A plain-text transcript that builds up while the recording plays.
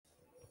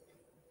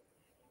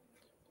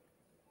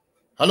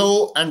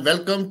Hello and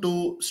welcome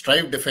to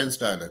Strive Defense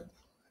Dialogue.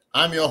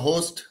 I'm your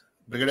host,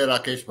 Brigadier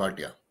Rakesh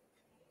Bhatia.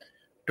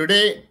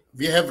 Today,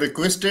 we have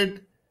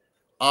requested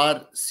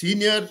our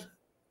Senior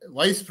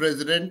Vice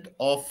President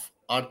of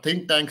our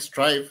think tank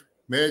Strive,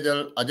 Major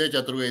General Ajay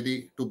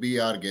Chaturvedi, to be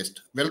our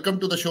guest. Welcome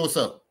to the show,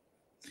 sir.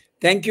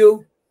 Thank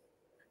you.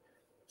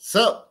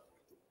 Sir,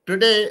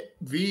 today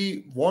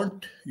we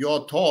want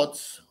your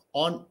thoughts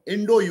on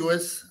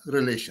Indo-US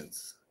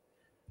relations.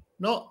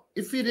 Now,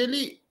 if we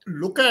really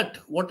look at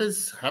what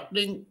is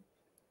happening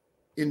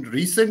in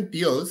recent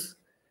years,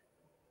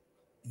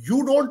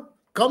 you don't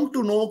come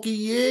to know कि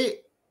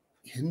ये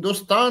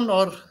हिंदुस्तान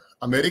और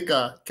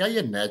America क्या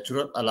ये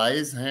natural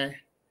allies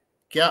हैं,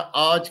 क्या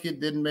आज के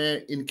दिन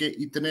में इनके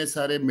इतने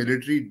सारे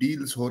मिलिट्री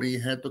डील्स हो रही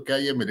हैं तो क्या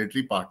ये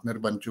मिलिट्री पार्टनर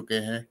बन चुके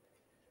हैं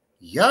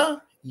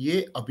या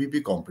ये अभी भी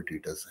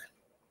कॉम्पिटिटर्स हैं।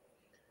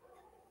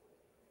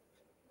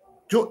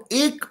 जो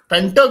एक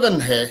पेंटागन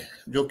है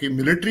जो कि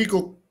मिलिट्री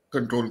को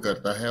कंट्रोल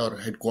करता है और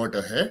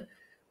हेडक्वार्टर है,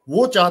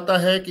 वो चाहता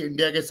है कि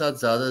इंडिया के साथ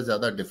ज्यादा से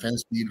ज्यादा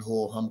डिफेंस डील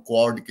हो। हम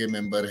क्वाड के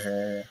मेंबर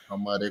हैं,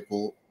 हमारे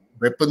को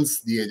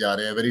वेपन्स दिए जा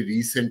रहे हैं। Very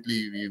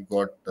recently we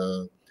got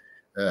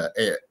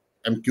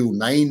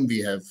MQ-9 we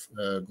have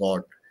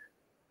got,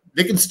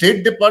 लेकिन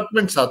स्टेट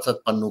डिपार्टमेंट साथ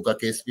साथ पन्नू का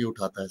केस भी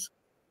उठाता है।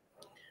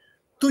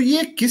 तो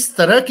ये किस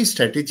तरह की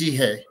स्ट्रेटेजी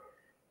है?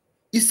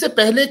 इससे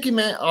पहले कि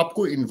मैं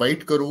आपको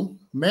इनवाइट करूं,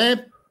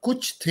 मैं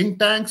कुछ थिंक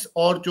टैंक्स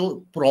और जो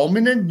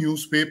प्रोमिनेंट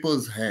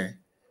न्यूज़पेपर्स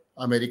हैं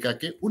अमेरिका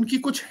के, उनकी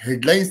कुछ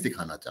हेडलाइंस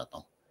दिखाना चाहता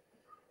हूं।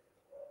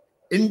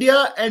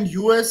 India and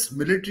US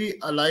military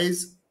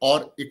allies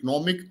और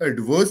इकोनॉमिक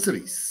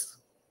एडवर्सरीज।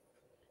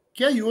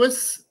 क्या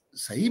यूएस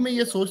सही में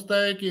ये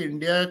सोचता है कि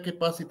इंडिया के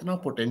पास इतना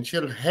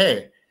पोटेंशियल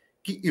है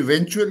कि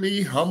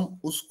इवेंचुअली हम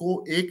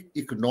उसको एक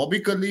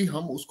इकोनॉमिकली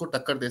हम उसको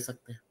टक्कर दे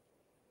सकते हैं?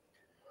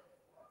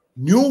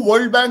 New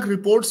World Bank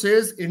report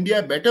says India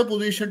better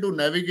positioned to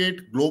navigate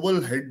global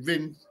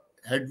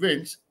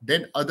headwinds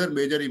than other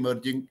major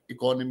emerging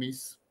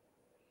economies.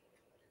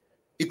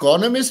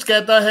 Economist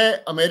कहता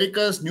है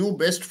America's new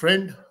best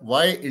friend,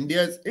 why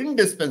India is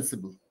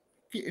indispensable,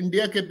 कि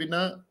इंडिया के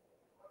बिना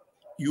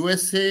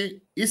यूएसए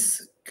इस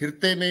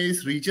खिरते में,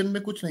 इस रीजन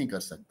में कुछ नहीं कर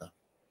सकता।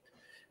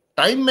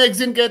 टाइम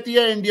मैगजीन कहती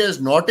है India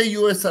is not a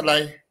US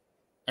Alai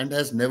and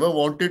has never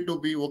wanted to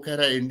be. वो कह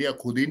रहा है इंडिया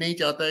खुद ही नहीं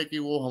चाहता है कि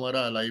वो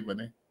हमारा अलाई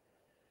बने।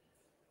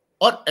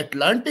 और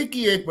अटलांटिक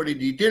की एक बड़ी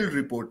डिटेल्ड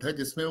रिपोर्ट है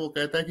जिसमें वो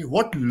कहता है कि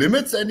what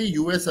limits any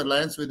US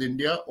alliance with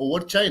India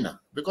over China,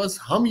 because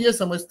हम ये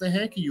समझते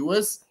हैं कि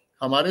यूएस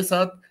हमारे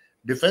साथ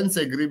डिफेंस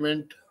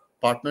एग्रीमेंट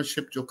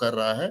पार्टनरशिप जो कर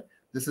रहा है,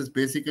 this is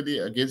basically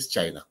against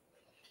China.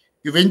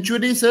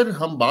 Eventually sir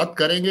हम बात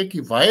करेंगे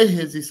कि why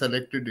has he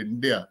selected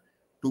India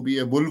to be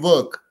A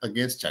bulwark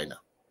against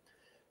China.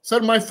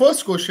 Sir, my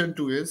first question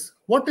two is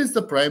what is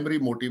the primary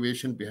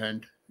motivation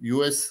behind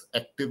US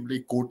actively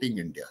coating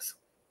India?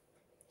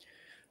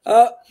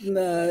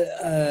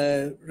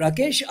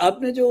 Rakesh,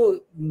 आपने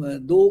जो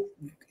दो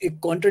एक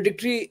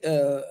contradictory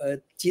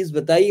चीज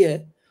बताई है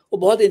वो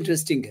बहुत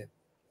इंटरेस्टिंग है।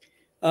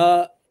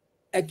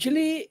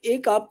 एक्चुअली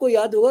एक आपको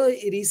याद होगा,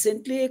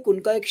 रिसेंटली एक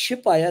उनका एक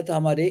शिप आया था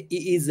हमारे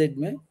EEZ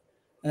में,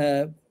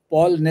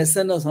 पॉल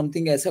नेसन और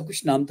समथिंग ऐसा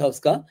कुछ नाम था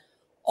उसका,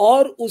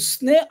 और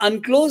उसने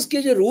अनक्लोज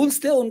के जो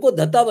रूल्स थे उनको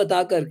धत्ता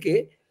बता करके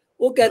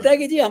वो कहता है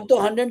कि जी हम तो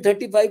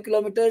 135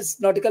 किलोमीटर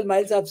नॉटिकल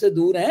माइल्स आपसे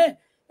दूर हैं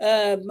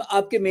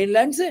आपके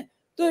मेनलैंड से,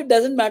 तो इट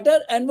डजंट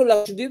मैटर। एंड वो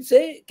लक्षद्वीप से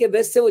के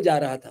वेस्ट से वो जा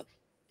रहा था।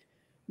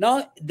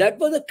 Now that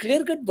was a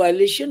clear cut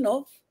violation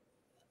of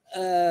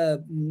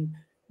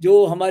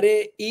जो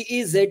हमारे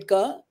EEZ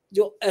का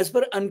जो एज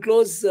पर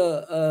अनक्लोज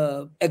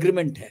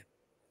एग्रीमेंट है,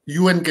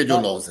 यूएन के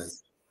जो लॉज हैं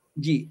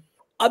जी।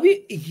 अभी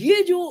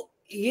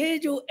ये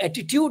जो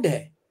एटीट्यूड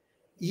है,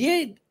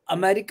 ये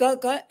अमेरिका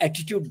का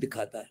एटीट्यूड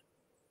दिखाता है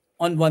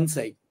ऑन वन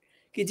साइड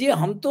कि जी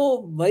हम तो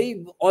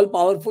भाई ऑल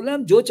पावरफुल हैं,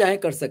 हम जो चाहे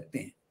कर सकते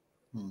हैं,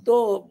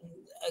 तो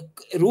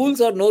rules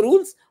or no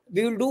rules,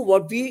 we will do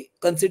what we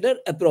consider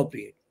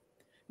appropriate.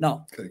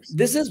 Now,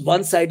 this is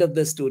one side of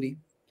the story.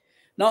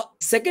 Now,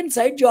 second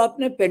side जो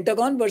आपने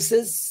पेंटागन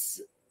वर्सेस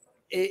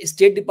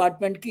स्टेट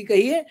डिपार्टमेंट की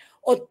कही है,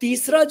 और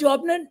तीसरा जो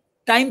आपने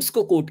टाइम्स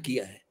को कोट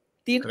किया है,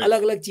 तीन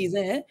अलग अलग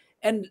चीजें हैं।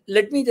 And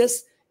let me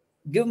just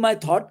give my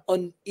thought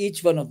on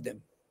each one of them.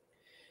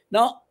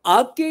 Now,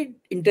 आपकी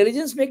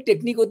इंटेलिजेंस में एक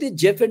टेक्निक होती है,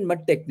 Jeff and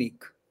mud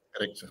technique.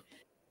 Correct sir.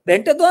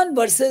 Pentagon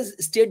versus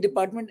State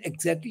Department,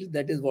 exactly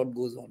that is what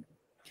goes on.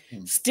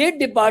 State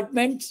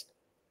Department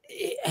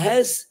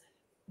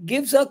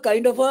gives a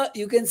kind of a,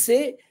 you can say,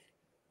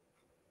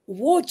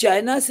 वो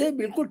China से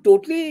बिल्कुल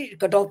totally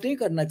cut off नहीं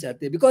करना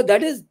चाहते, because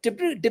that is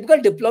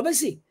typical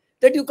diplomacy,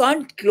 that you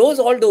can't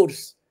close all doors.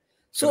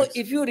 So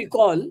if you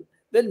recall,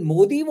 when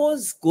Modi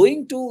was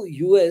going to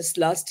US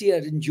last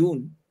year in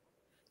June,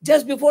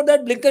 just before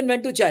that Blinken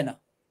went to China.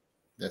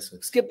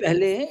 उसके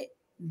पहले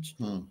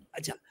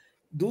अच्छा,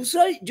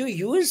 दूसरा जो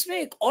US में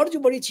एक और जो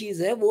बड़ी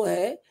चीज है वो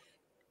है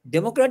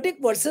डेमोक्रेटिक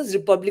वर्सेस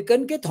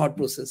रिपब्लिकन के thought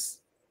process.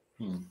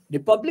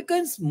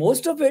 Republicans,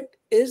 most of it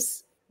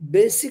is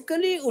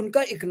basically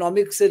उनका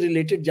इकोनॉमिक से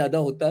रिलेटेड ज्यादा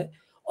होता है,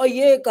 और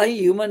ये कहीं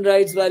human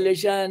rights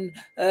violation,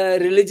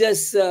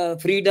 religious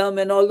freedom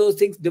and all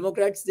those things,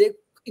 Democrats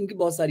इनकी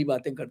बहुत सारी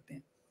बातें करते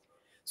हैं.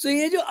 सो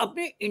ये जो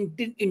अपने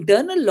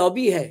इंटरनल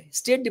लॉबी है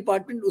स्टेट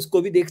डिपार्टमेंट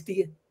उसको भी देखती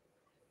है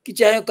कि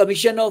चाहे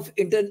commission of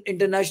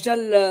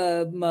international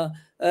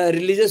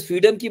religious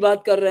freedom की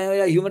बात कर रहे हो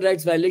या ह्यूमन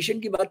राइट्स वायलेशन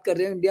की बात कर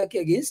रहे हो इंडिया के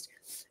अगेंस्ट,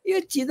 ये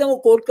चीजें वो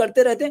कोट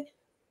करते रहते हैं.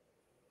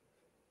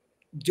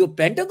 जो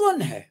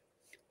पेंटागन है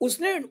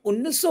उसने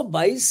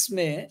 1922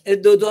 में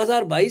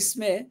 2022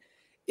 में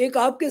एक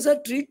आपके साथ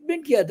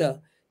ट्रीटमेंट किया था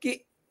कि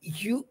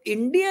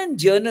Indian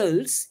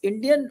journals,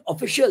 Indian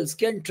officials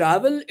can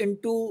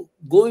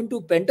go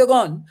into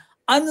Pentagon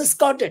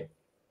unescorted.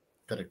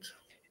 Correct.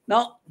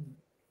 Now,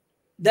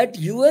 that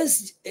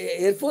US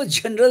Air Force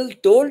General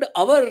told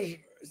our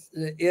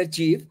Air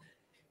Chief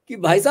कि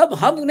भाई साहब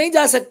हम नहीं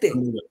जा सकते.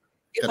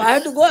 If I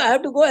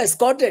have to go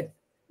escorted,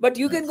 but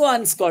you can go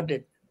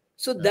unescorted.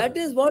 So that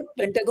is what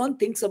Pentagon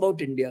thinks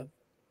about India.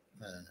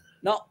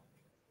 Now,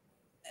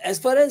 as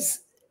far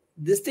as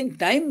this thing,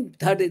 time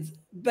that is,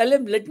 well,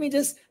 let me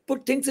just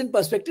put things in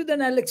perspective,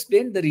 then I'll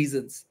explain the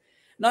reasons.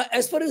 Now,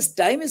 as far as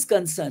time is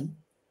concerned,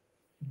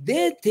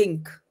 they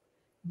think,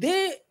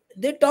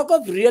 they talk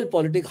of real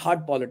politics,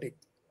 hard politics.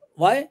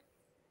 Why?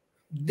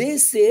 They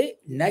say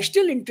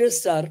national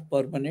interests are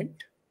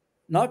permanent,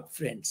 not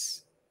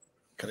friends.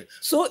 Correct.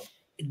 So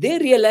they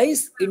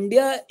realize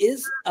India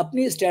is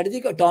अपनी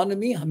strategic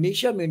autonomy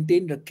हमेशा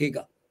maintain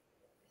रखेगा.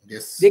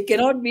 Yes. They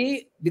cannot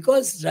be,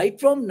 because right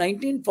from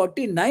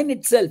 1949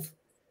 itself,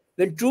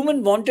 when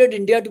Truman wanted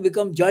India to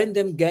join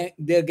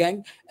their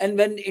gang, and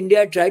when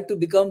India tried to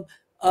become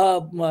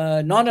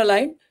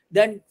non-aligned,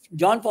 then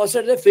John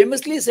Foster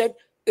famously said,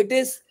 it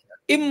is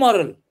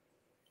immoral.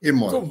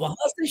 So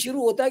वहां से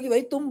शुरू होता है कि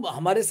भाई तुम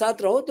हमारे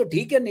साथ रहो तो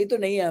ठीक है, नहीं तो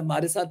नहीं है,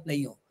 हमारे साथ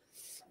नहीं हो.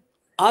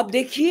 आप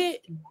देखिए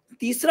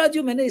तीसरा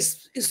जो मैंने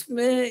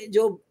इसमें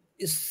जो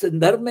इस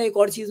संदर्भ में एक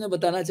और चीज मैं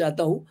बताना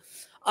चाहता हूं,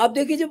 आप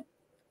देखिए जब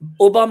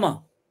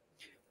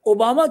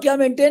ओबामा क्या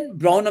मेंटेन,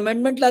 ब्राउन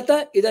अमेंडमेंट लाता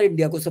है, इधर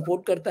इंडिया को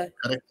सपोर्ट करता है.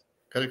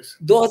 करेक्ट.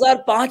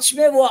 2005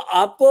 में वो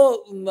आपको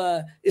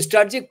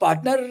स्ट्रेटेजिक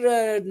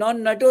पार्टनर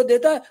नॉन नेटो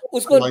देता है,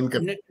 उसको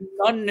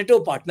नॉन नेटो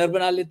पार्टनर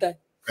बना लेता है.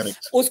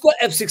 Correct. उसको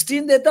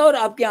F-16 देता है और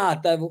आपके यहाँ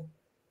आता है वो.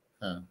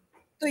 हाँ.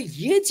 तो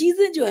ये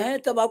चीजें जो है,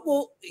 तब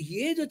आपको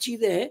ये जो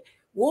चीजें हैं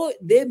वो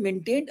दे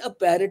maintained a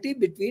parity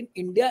between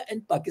India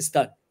and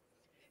Pakistan.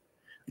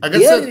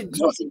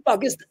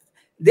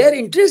 Their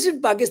interest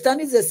in Pakistan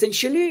is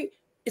essentially,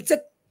 it's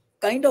a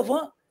kind of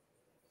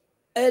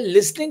a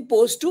listening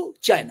post to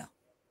China.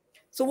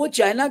 So वो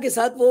चाइना के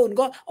साथ वो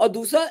उनका, और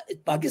दूसरा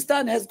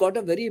Pakistan has got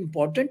a very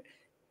important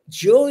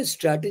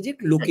geostrategic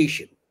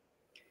location.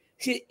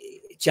 See,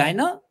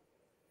 China,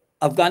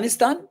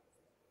 Afghanistan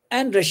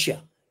and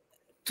Russia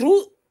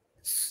through,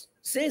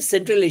 say,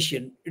 Central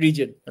Asian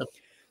region.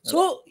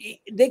 So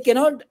they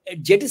cannot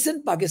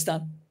jettison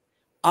Pakistan.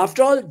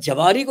 After all,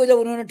 जवारी को जब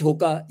उन्होंने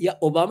ठोका या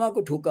ओबामा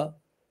को ठोका,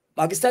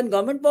 Pakistan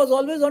government was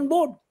always on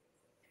board.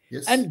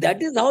 Yes. And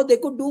that is how they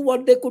could do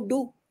what they could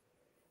do.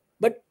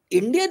 But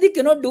India they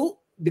cannot do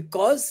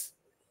because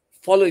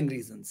following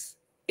reasons.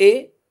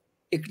 A,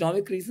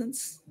 economic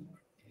reasons.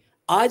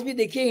 आज भी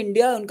देखिए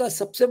इंडिया उनका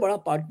सबसे बड़ा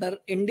partner,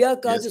 India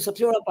का जो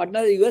सबसे बड़ा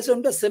पार्टनर है यूएस,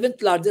 उनका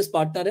 7th लार्जेस्ट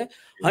पार्टनर है.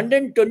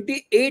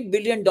 $128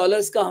 billion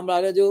का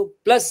हमारा जो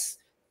plus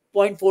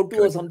 0.42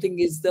 or something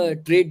is the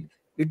trade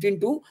between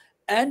two,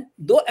 and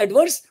though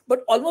adverse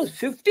but almost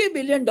 $50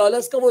 billion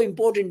का वो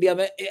import इंडिया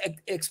में,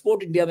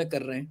 export इंडिया में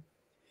कर रहे हैं.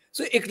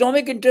 So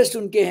economic interest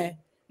उनके हैं.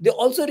 They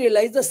also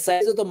realize the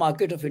size of the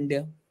market of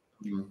India.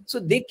 So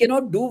they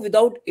cannot do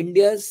without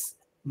India's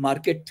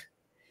market,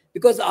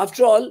 because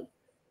after all,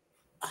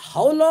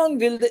 how long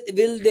will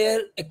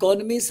their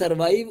economy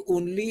survive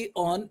only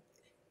on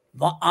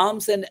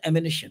arms and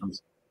ammunition?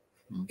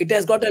 It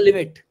has got a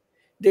limit.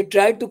 They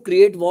tried to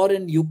create war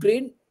in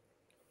Ukraine.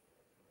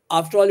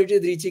 After all, it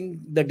is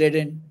reaching the dead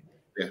end.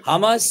 Yeah.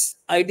 Hamas,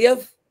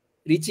 IDF,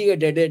 reaching a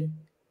dead end.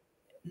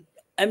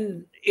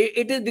 And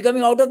it is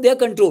becoming out of their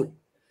control.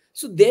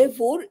 So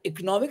therefore,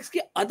 economics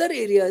ke other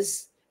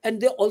areas, and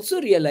they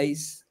also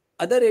realize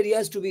other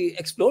areas to be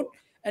explored,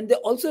 and they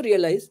also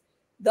realize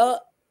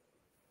the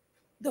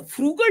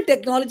frugal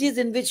technologies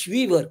in which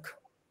we work.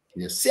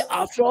 Yes. See,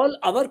 after all,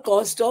 our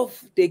cost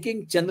of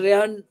taking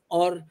Chandrayaan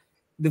or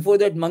before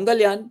that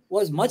Mangalyaan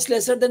was much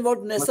lesser than what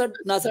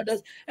NASA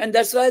does, and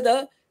that's why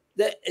they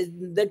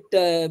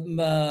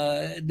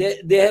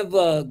have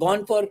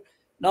gone for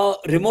now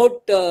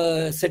remote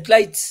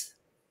satellites.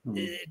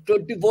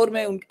 24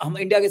 में हम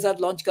India के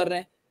साथ launch कर रहे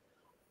हैं.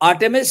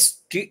 Artemis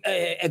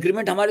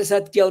agreement हमारे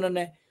साथ किया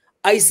उन्होंने,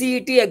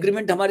 ICET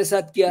एग्रीमेंट हमारे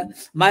साथ किया,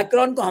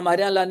 माइक्रॉन को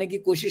हमारे यहाँ लाने की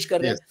कोशिश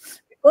कर रहे हैं.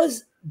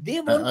 Because they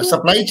want to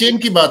supply chain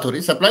की बात हो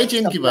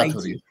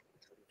रही है.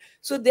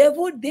 So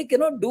therefore they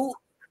cannot do.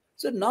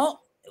 So now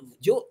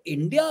जो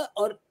इंडिया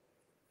और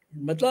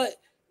मतलब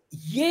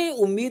ये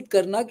उम्मीद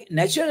करना,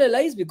 natural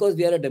allies because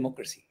we are a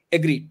democracy.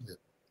 Agreed.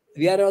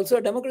 We are also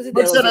a democracy.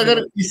 But sir,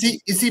 अगर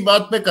इसी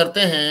बात पे करते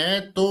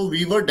हैं तो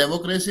we were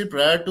democracy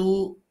prior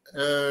to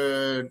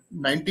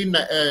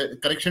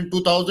correction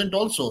 2000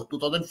 also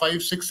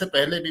 2005-6 से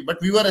पहले भी,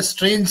 but we were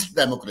estranged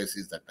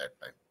democracies at that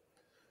time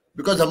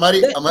because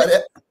हमारे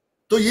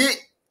तो ये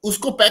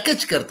उसको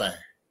पैकेज करता है.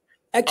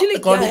 एक्चुअली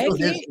क्या है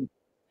कि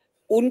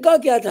उनका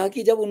क्या था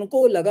कि जब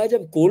उनको लगा,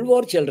 जब कोल्ड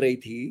वॉर चल रही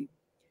थी,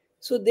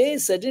 so they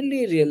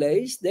suddenly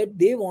realized that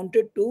they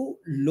wanted to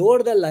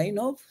lower the line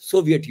of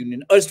Soviet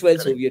Union, erstwhile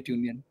Soviet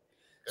Union.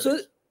 So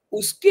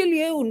उसके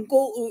लिए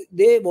उनको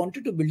they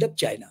wanted to build up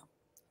China,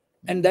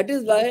 and that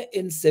is why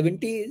in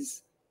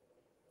 70s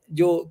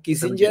जो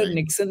Kissinger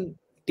Nixon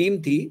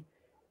team थी,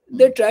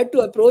 they tried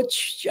to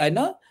approach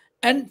China,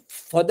 and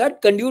for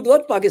that conduit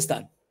was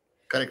Pakistan.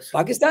 Correct.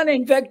 Pakistan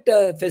in fact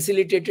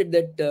facilitated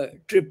that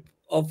trip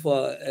of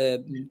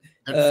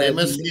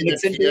famously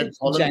Nixon to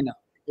China.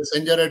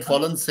 Kissinger had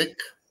fallen sick,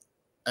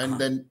 and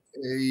then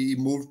he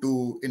moved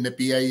to in the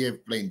PIA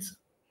planes.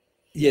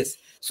 Yes.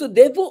 So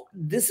therefore,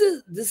 this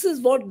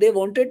is what they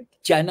wanted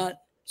China.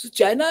 So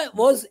China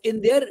was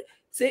in their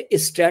say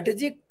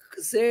strategic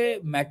say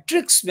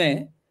matrix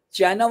mein,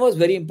 China was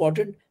very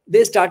important.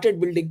 They started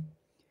building.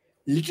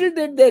 Little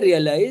did they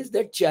realize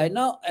that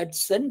China at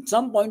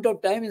some point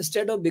of time,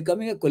 instead of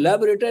becoming a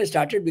collaborator,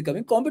 started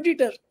becoming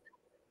competitor.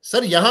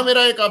 Sir यहाँ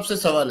मेरा एक आपसे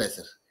सवाल है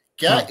sir,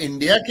 क्या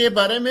India के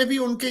बारे में भी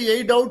उनके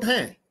यही डाउट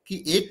हैं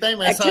कि एक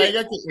टाइम ऐसा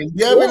आएगा कि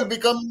India will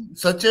become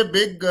such a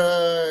big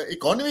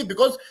economy?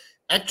 Because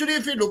actually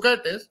if you look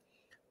at it,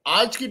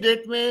 आज की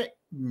डेट में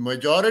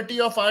majority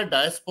of our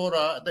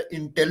diaspora, the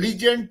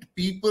intelligent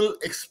people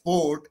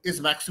export is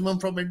maximum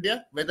from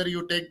India. Whether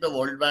you take the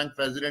World Bank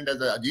president as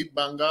Ajit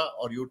Banga,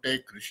 or you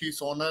take Rishi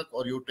Sunak,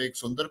 or you take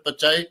Sundar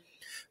Pichai,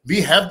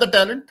 we have the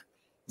talent.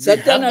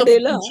 Satya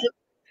Nadella.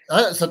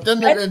 Satya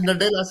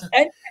Nadella.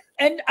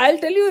 And I'll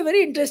tell you a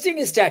very interesting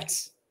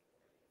stats.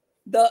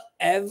 The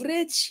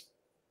average,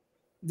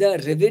 the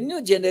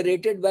revenue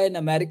generated by an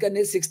American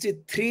is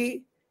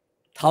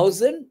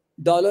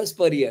 $63,000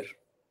 per year.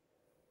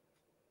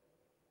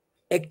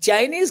 A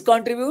Chinese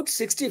contributes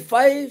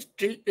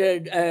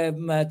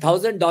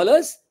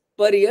 $65,000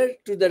 per year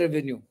to the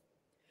revenue.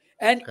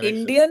 And correct,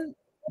 Indian,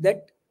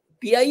 that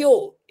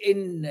PIO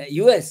in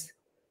US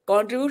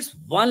contributes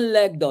 $1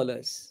 lakh.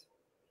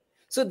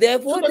 So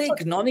therefore,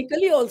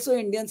 economically also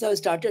Indians have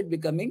started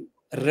becoming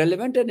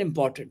relevant and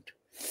important.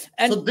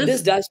 And so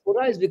this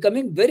diaspora is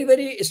becoming very,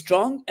 very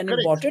strong and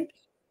correct, important.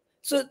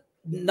 So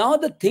now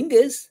the thing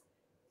is,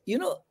 you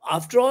know,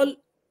 after all,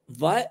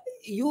 why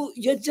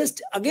you're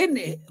just, again,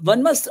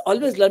 one must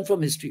always learn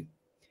from history.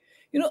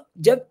 You know,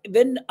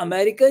 when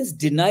Americans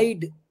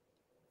denied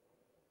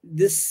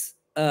this,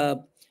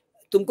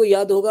 तुमको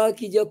याद होगा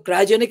कि जो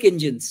cryogenic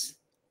engines,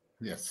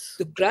 yes,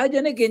 तो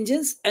cryogenic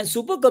engines and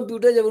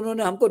supercomputer जब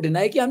उन्होंने हमको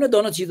deny किया, हमने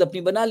दोनों चीज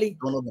अपनी बना ली.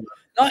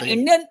 ना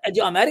इंडियन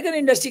जो अमेरिकन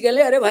इंडस्ट्री कह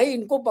ले, अरे भाई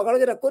इनको पकड़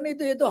के रखो, नहीं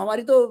तो ये तो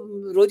हमारी तो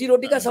रोजी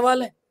रोटी का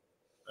सवाल है.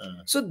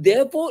 So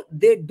therefore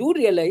they do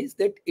realize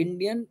that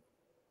Indians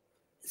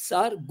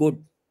are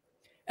good.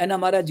 And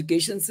हमारा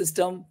education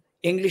system,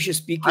 English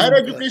speaking, higher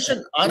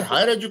education,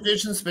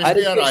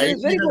 especially our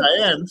IITs and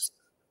IIMs.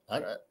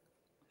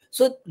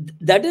 So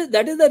that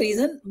is the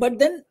reason. But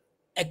then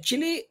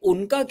actually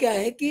उनका क्या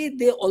है कि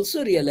they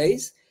also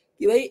realize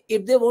कि भाई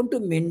if they want to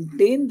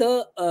maintain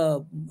the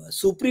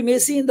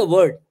supremacy in the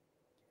world,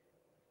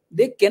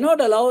 they cannot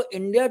allow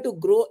India to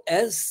grow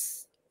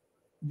as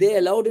they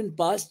allowed in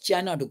past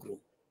China to grow.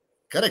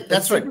 Correct,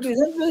 that's right.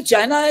 Reason,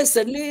 China has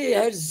suddenly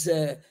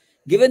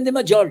given them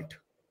a jolt.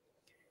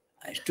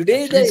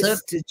 Today actually, the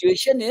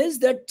situation is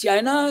that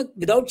China,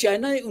 without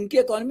China, unki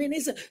economy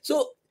nahi.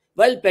 So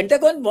while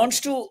Pentagon wants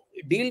to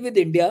deal with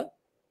India,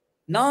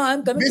 now I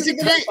am coming to the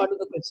third part of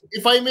the question.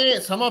 If I may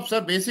sum up,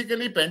 sir,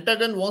 basically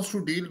Pentagon wants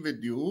to deal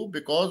with you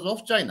because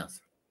of China.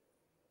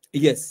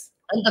 Yes.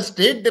 And the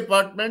State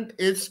Department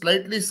is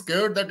slightly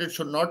scared that it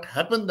should not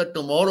happen that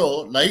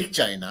tomorrow, like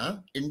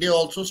China, India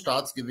also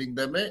starts giving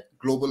them a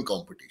global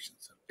competition,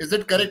 sir. Is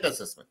it correct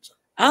assessment, sir?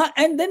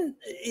 And then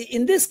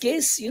in this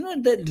case, you know,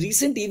 the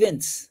recent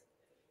events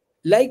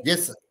like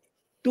yes, sir.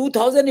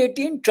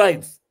 2018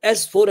 Triumph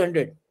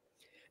S400.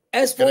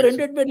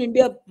 S400 when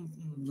India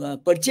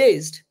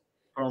purchased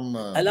from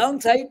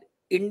alongside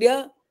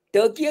India,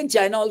 Turkey and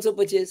China also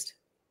purchased.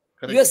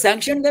 Correct. You have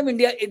sanctioned them.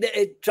 India,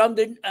 Trump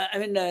didn't,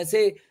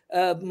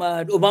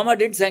 Obama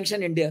didn't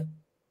sanction India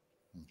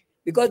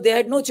because they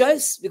had no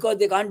choice, because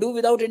they can't do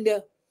without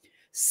India.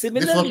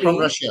 Similarly, this was from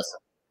Russia, sir.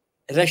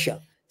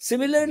 Russia.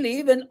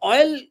 Similarly, when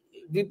oil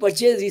we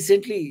purchased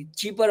recently,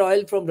 cheaper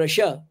oil from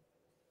Russia,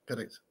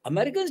 correct,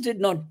 Americans did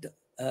not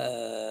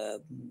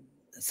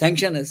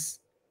sanction us.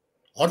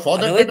 Or for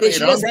that matter, they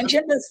should have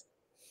sanctioned us.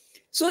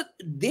 So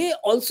they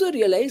also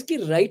realize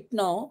that right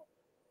now,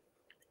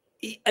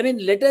 I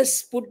mean, let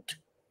us put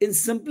in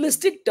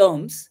simplistic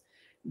terms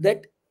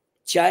that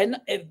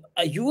China,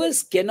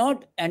 US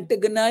cannot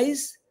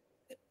antagonize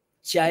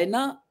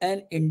China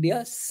and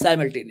India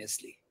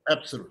simultaneously.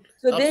 Absolutely.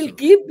 So they'll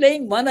keep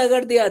playing one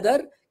after the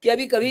other. कि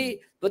अभी कभी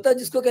पता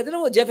जिसको कहते हैं ना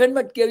वो Jeff and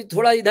मट कि अभी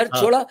थोड़ा इधर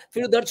छोड़ा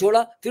फिर उधर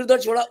छोड़ा फिर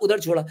उधर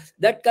छोड़ा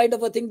that kind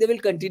of a thing they will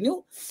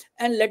continue.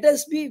 And let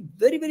us be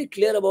very, very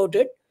clear about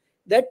it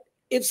that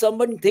if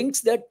someone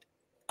thinks that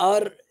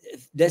our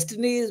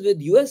destiny is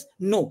with US,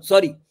 no,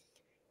 sorry.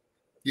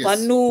 Yes.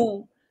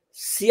 Pannu,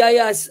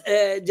 CIS,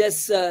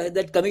 just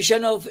that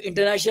Commission of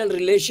International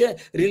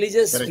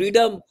Religious Correct.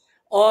 Freedom,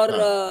 or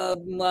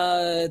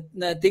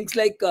things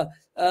like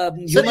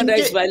human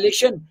rights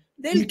violation,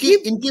 they'll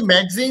keep. इनकी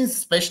magazine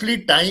specially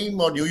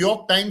time और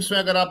New York times में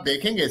अगर आप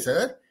देखेंगे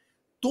sir,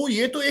 तो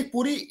ये तो एक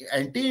पूरी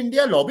एंटी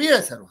इंडिया लॉबी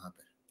है सर वहां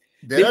पे.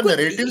 There are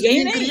narratives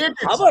being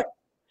created.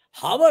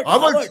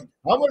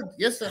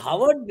 Harvard yes sir.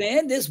 Harvard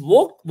में दिस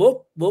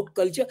वोक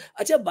कल्चर.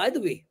 अच्छा, बाय द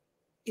वे,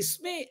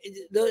 इसमें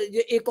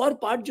एक और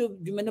पार्ट जो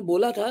मैंने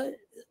बोला था,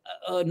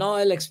 now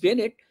I will explain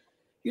it.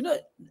 You know,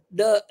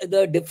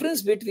 the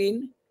difference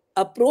between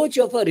approach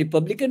of a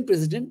Republican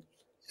president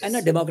and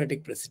a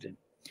democratic president.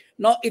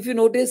 Now, if you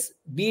notice,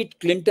 be it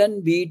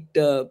Clinton, be it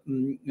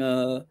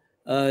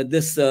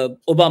this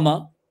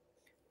Obama,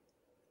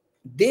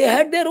 they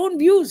had their own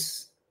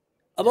views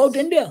about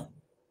India,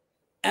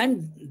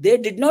 and they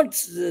did not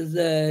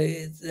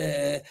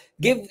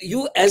give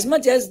you as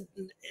much as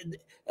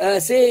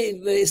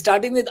say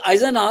starting with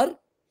Eisenhower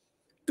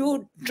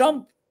to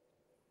Trump.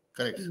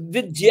 Correct.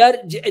 With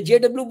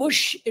J.W.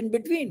 Bush in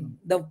between,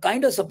 the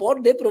kind of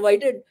support they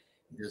provided,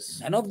 yes,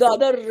 none of the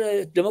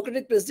other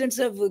democratic presidents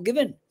have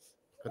given.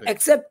 Correct.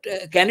 Except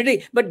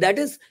Kennedy. But that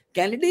is,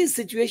 Kennedy's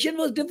situation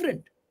was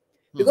different,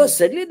 because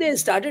suddenly they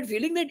started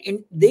feeling that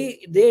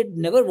they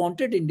never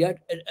wanted India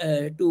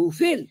to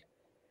fail.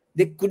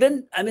 They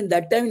couldn't, I mean,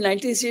 that time in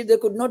 1960, they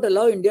could not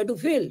allow India to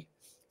fail.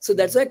 So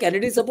that's why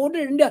Kennedy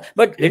supported India.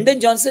 But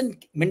Lyndon Johnson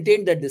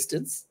maintained that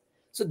distance.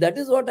 So that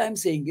is what I'm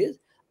saying is,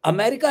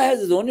 America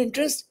has its own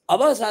interest,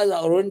 ours has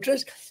our own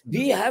interest.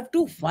 We have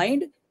to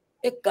find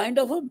a kind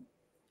of a,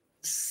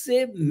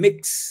 say,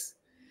 mix.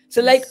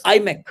 So like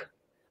IMEC,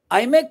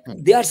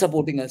 they are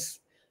supporting us.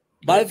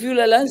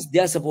 Biofuel Alliance, they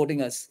are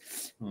supporting us.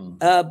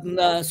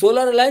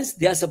 Solar Alliance,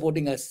 they are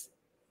supporting us.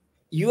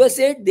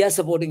 USAID, they are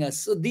supporting us.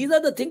 So these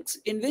are the things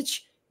in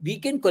which we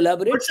can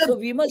collaborate. But sir, so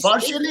we must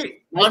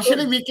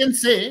partially we can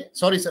say,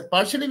 sorry sir,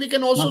 partially we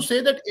can also say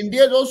that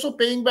India is also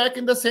paying back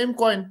in the same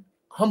coin.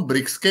 हम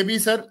BRICS के भी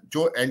sir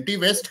जो anti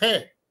waste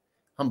है,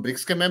 हम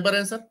BRICS के member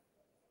हैं sir.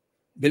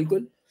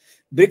 बिल्कुल,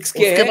 BRICS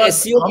के हैं.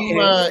 हम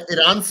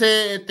ईरान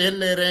से तेल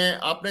ले रहे हैं,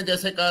 आपने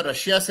जैसे कहा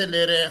रशिया से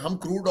ले रहे हैं, हम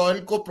क्रूड ऑयल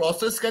को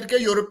प्रोसेस करके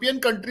यूरोपियन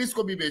कंट्रीज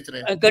को भी बेच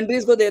रहे हैं,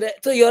 कंट्रीज को दे रहे हैं.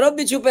 तो यूरोप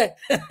भी चुप है.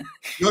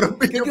 यूरोप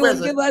भी चुप है,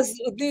 उनके पास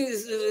उतनी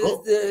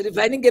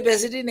रिफाइनिंग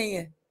कैपेसिटी नहीं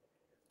है.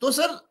 तो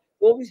सर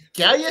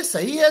क्या ये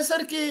सही है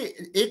सर कि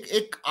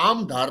एक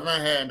आम धारणा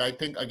है, and I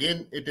think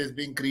again it is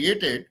being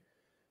created.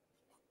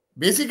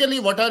 Basically,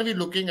 what are we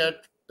looking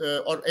at,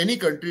 or any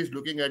country is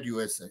looking at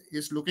USA,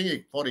 is looking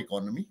for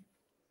economy,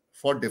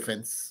 for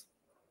defense,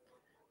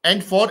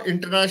 and for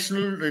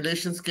international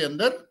relations के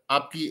अंदर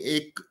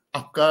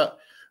आपका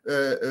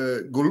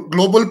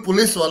global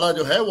police वाला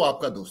जो है वो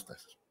आपका दोस्त है.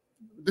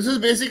 This is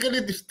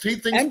basically these three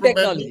things. And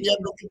technology. We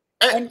are looking,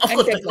 and of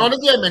course,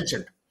 technology I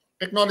mentioned.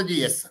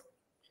 Technology, yes.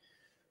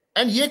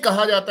 And ये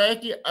कहा जाता है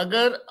कि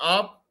अगर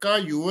आपका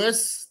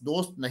US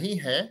दोस्त नहीं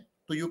है,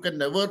 तो you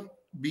can never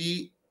be.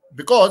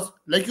 Because,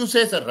 like you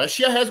say, sir,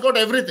 Russia has got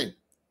everything: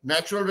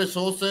 natural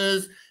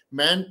resources,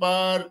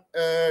 manpower,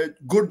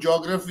 good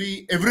geography,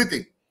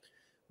 everything.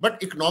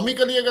 But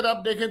economically, अगर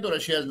आप देखें तो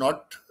Russia is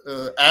not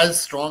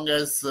as strong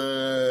as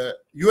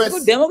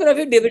US.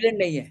 Demographic dividend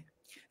नहीं है.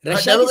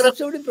 रशिया की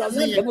सबसे बड़ी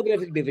problem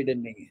demographic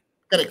dividend नहीं है.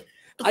 करेक्ट.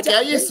 तो क्या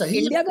ये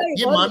सही,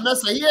 ये मानना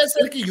सही है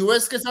सर कि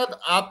यूएस के साथ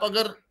आप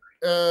अगर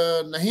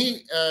नहीं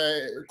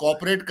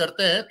कोऑपरेट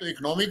करते हैं तो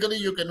economically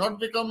you can not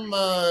become,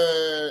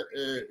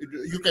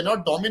 you can not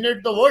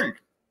dominate the world?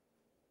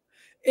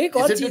 एक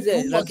और चीज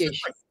है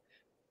राकेश,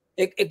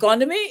 एक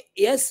economy,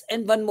 yes,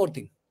 and one more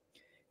thing,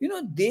 you know,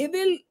 they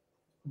will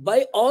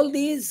buy all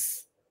these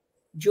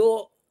जो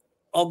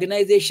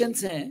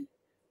ऑर्गेनाइजेशंस हैं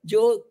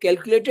जो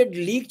कैलकुलेटेड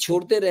लीक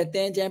छोड़ते रहते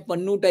हैं, चाहे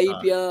पन्नू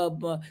टाइप या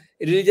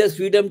रिलीजियस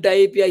फ्रीडम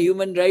टाइप या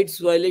ह्यूमन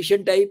राइट्स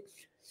वायलेशन टाइप,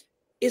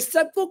 इस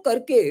सब को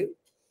करके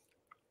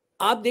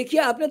आप देखिए,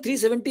 आपने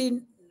 317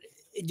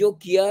 जो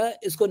किया,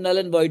 इसको नल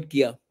एंड वॉइड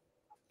किया,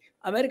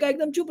 अमेरिका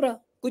एकदम चुप रहा,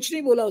 कुछ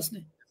नहीं बोला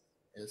उसने.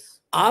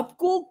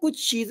 आपको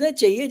कुछ चीजें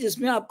चाहिए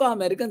जिसमें आपका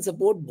अमेरिकन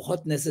सपोर्ट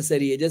बहुत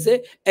नेसेसरी है,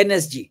 जैसे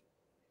एनएसजी,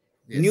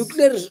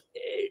 न्यूक्लियर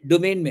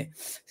डोमेन में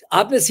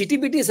आपने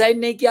सीटीपीटी साइन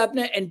नहीं किया,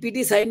 आपने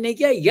एनपीटी साइन नहीं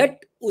किया,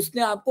 येट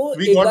उसने आपको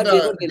एक बार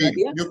पेपर दिला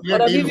दिया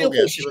और अभी भी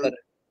कोशिश कर रहे हैं.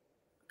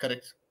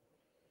 करेक्ट.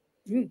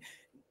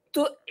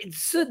 तो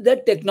इट्स द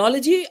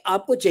टेक्नोलॉजी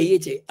आपको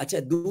चाहिए. अच्छा,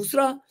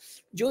 दूसरा,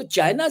 जो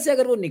चाइना से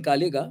अगर वो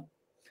निकालेगा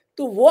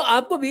तो वो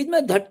आपको बीच में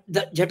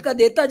झटका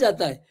देता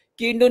जाता है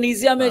कि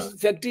इंडोनेशिया में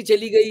फैक्ट्री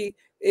चली गई,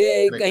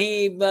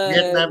 कहीं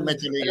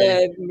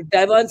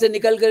ताइवान से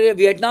निकल कर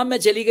वियतनाम में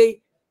चली गई.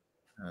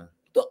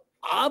 तो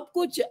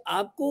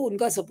आपको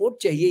उनका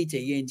सपोर्ट चाहिए ही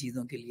चाहिए इन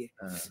चीजों के लिए.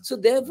 सो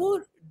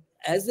देयरफॉर,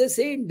 एज दे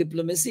से इन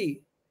diplomacy,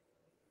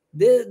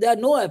 there are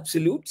no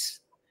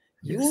absolutes.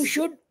 You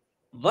should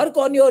work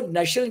on your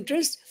national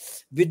interest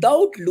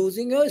without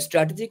losing your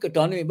strategic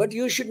autonomy, but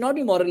you should not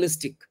be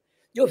moralistic.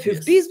 जो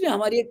 50s में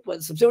हमारी एक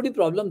सबसे बड़ी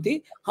प्रॉब्लम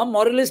थी, हम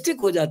मॉरलिस्टिक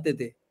हो जाते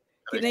थे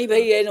कि नहीं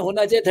भाई ये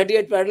होना चाहिए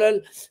 38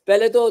 पैरेलल।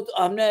 पहले तो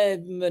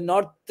हमने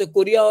नॉर्थ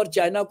कोरिया और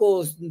चाइना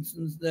को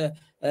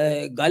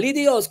गाली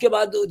दी, और उसके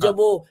बाद जब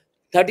वो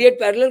 38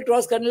 पैरेलल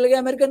क्रॉस करने लगे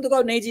अमेरिकन, तो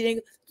कहा नहीं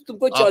जीनेंगे, तुम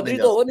कोई चौधरी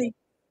तो हो नहीं।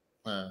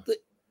 तो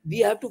we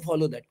have to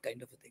follow that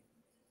kind of a thing.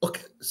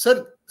 Okay,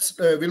 sir,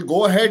 we'll go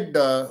ahead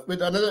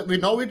with another.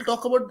 Now we'll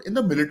talk about in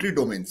the military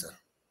domain, sir.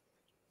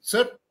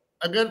 Sir,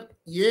 अगर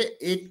ये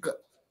एक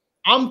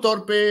आम तौर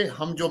पे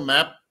हम जो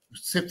मैप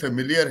से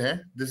फेमिलियर है,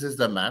 दिस इज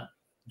द मैप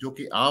जो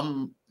कि आम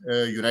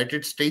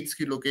यूनाइटेड स्टेट्स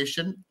की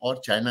लोकेशन और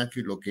चाइना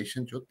की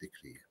लोकेशन जो दिख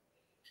रही है।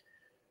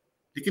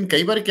 लेकिन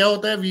कई बार क्या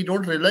होता है, we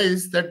don't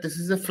realise that this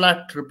is a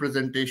flat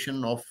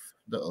representation of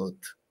the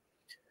earth.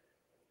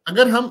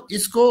 अगर हम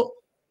इसको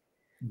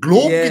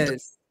ग्लोब की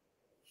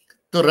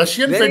तो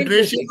रशियन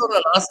फेडरेशन और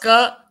अलास्का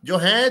जो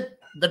है,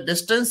 the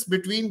distance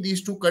between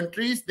these two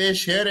countries, they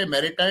share A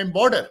maritime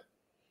border,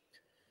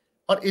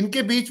 और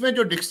इनके बीच में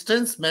जो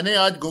डिस्टेंस मैंने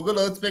आज गूगल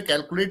अर्थ पे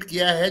कैलकुलेट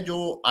किया है,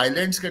 जो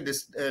आइलैंड्स के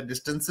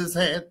डिस्टेंसेस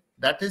हैं,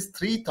 that is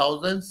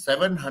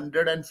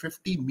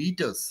 3750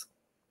 metres,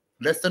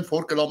 less than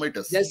 4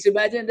 kilometres. Just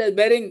imagine that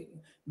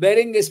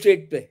bearing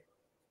straight पे।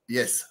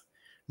 Yes,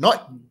 not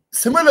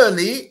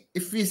similarly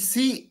if we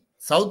C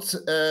south,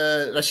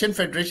 Russian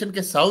federation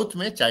के साउथ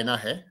में चाइना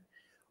है,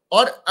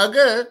 और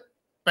अगर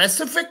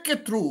पैसिफिक के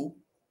थ्रू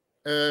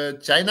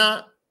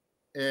चाइना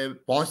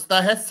पहुंचता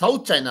है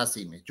साउथ चाइना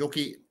सी में, जो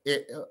कि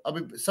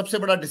अभी सबसे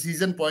बड़ा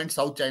डिसीजन पॉइंट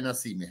साउथ चाइना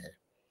सी में है,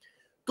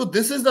 तो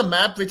this is the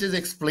map which is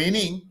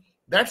explaining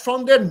that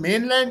from there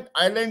mainland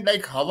island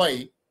like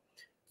हवाई,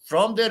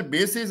 from there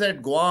basis eight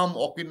Guam,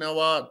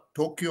 Okinawa,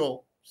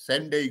 Tokyo,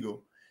 San Diego,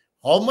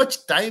 how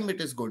much time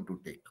it is going to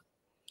take.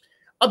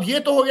 अब ये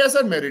तो हो गया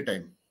sir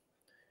maritime.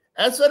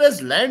 As far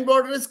as land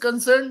border is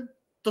concern,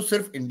 तो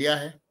सिर्फ India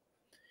है।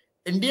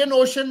 Indian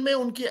ocean में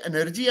उनकी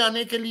एनर्जी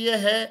आने के लिए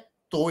है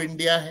तो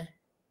इंडिया है।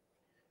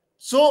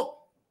 सो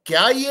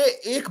क्या ये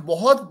एक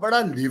बहुत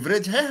बड़ा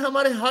लीवरेज है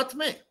हमारे हाथ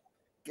में?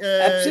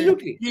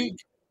 Absolutely.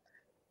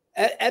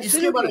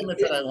 इसके बारे में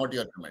sir, I want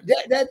your comment.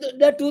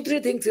 There are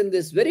 2-3 things in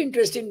this. Very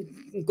interesting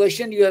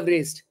question you have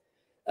raised.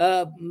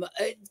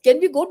 Can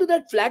we go to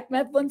that flat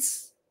map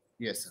once?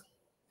 Yes, sir.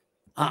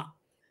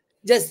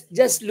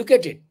 Just look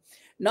at it.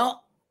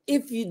 Now,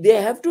 if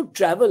they have to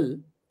travel,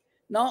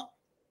 now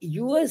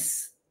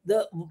US,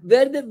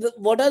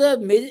 what are the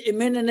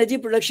main energy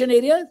production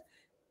areas?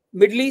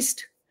 Middle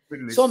East.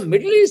 So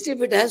Middle East,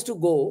 if it has to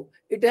go,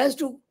 it has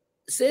to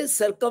say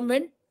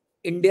circumvent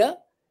India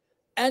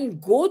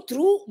and go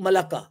through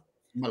Malacca.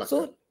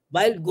 So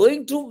while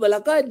going through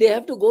Malacca, they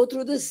have to go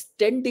through this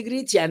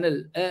 10-degree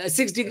channel,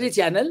 6-degree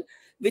channel,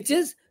 which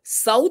is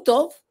south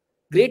of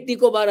Great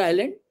Nicobar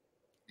Island.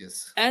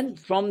 Yes. And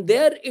from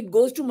there, it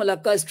goes to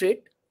Malacca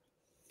Strait.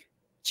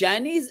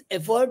 Chinese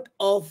effort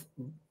of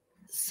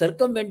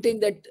circumventing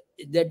that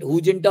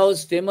Hu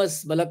Jintao's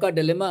famous Malacca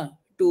dilemma,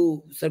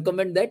 to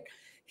circumvent that,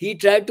 he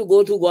tried to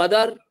go through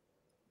Gwadar.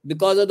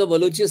 Because of the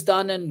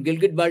Balochistan and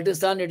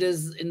Gilgit-Baltistan, it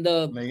is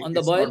on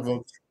the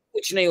boil.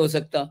 Kuch nahi ho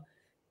sakta.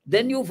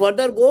 Then you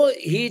further go,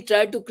 he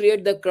tried to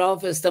create the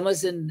Krauf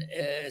Isthmus in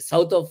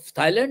south of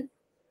Thailand.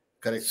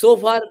 Correct. So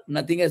far,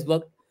 nothing has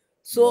worked.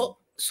 So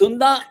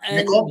Sunda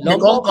and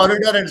Mekong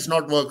corridor has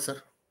not worked,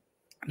 sir.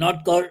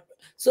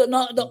 So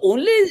now the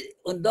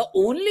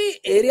only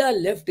area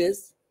left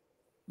is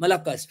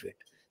Malacca Strait.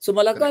 So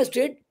Malacca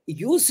Strait,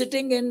 you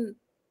sitting in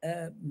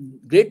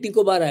Great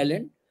Nicobar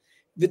Island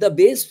with a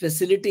base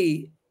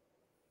facility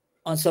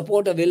on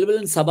support available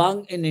in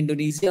Sabang in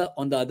Indonesia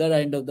on the other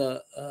end of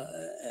the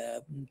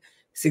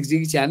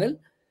 6-degree channel.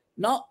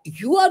 Now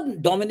you are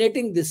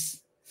dominating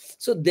this.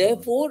 So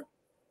therefore,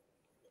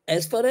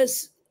 as far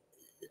as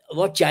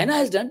what China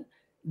has done,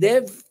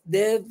 they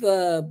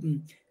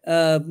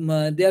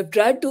have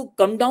tried to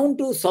come down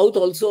to south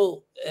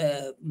also,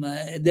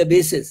 their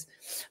bases.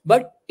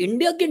 But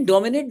India can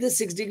dominate this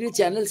 6-degree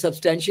channel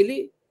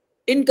substantially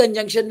in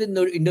conjunction with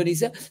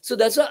Indonesia. So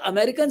that's what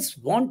Americans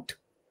want.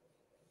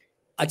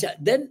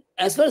 Then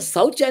as far as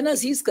South China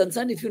Sea is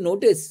concerned, if you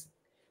notice,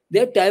 they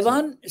have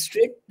Taiwan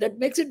Strait that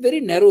makes it very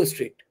narrow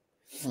strait.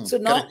 So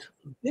now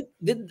with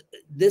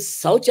this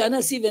South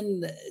China Sea,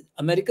 when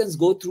Americans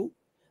go through,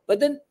 but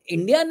then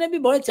India ने भी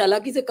बड़े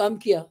चालाकी से काम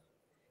किया.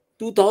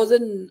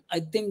 2000, I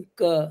think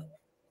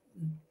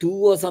 2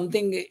 or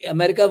something,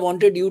 America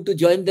wanted you to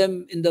join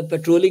them in the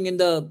patrolling in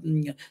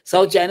the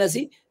South China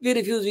Sea. We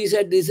refused. We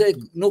said this is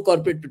no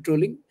corporate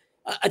patrolling.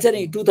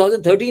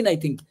 2013, I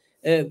think,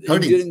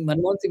 during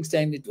Manmohan Singh's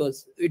time, it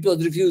was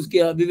refused.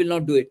 We will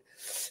not do it.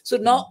 So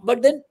now,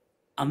 but then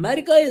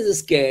America is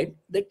scared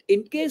that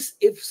in case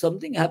if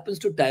something happens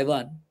to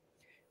Taiwan,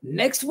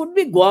 next would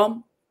be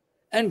Guam,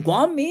 and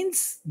Guam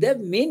means their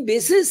main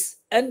basis,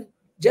 and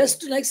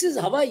just next is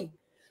Hawaii.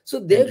 So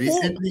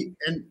therefore,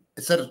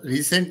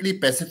 recently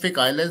Pacific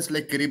islands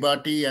like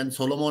Kiribati and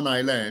Solomon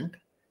Island,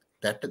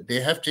 that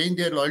they have changed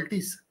their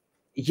loyalties.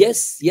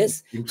 Yes.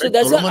 In fact, so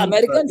that's what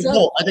Americans are.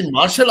 No, I think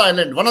Marshall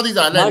Island, one of these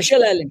islands.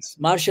 Marshall Island.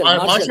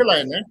 Marshall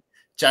Island.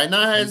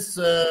 China has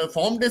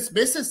formed its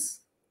bases.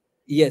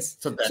 Yes.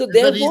 So that So is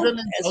the therefore, reason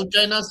in South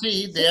China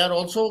Sea they are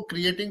also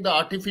creating the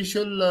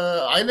artificial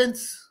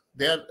islands.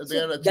 They are that is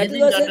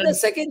achieving why I that. said the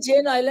second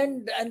chain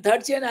island and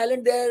third chain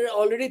island, they are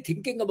already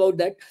thinking about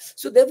that.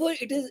 So therefore,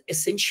 it is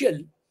essential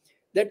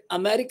that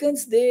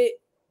Americans,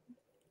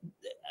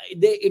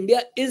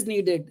 India is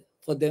needed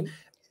for them,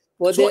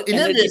 for So their in a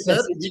way, energy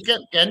sir, we passage.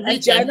 can And we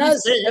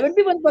China's say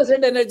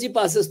 71% energy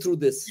passes through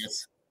this.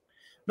 yes?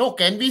 No,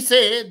 can we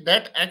say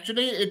that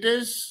actually it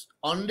is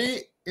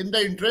only in the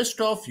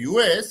interest of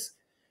US,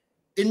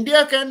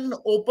 India can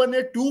open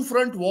a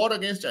two-front war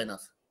against China?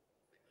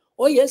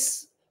 Oh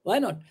yes, why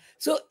not?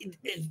 So,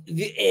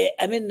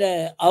 I mean,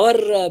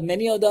 our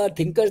many of the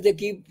thinkers, they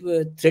keep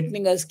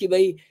threatening us कि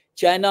भाई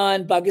China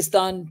and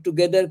Pakistan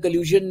together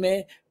collusion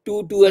में two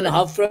and a Correct.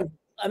 half front.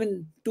 I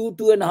mean, two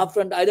and a half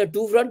front, either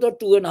two front or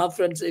two and a half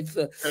fronts. If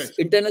Correct.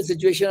 internal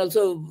situation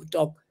also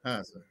talk.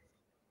 Sir.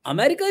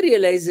 America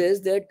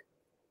realizes that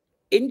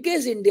in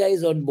case India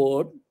is on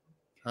board,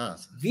 Sir.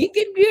 we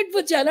can create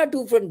for China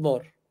two front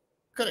war.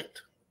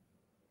 Correct.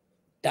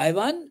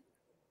 Taiwan,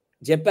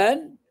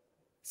 Japan,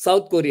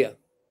 South Korea.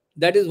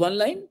 That is one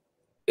line.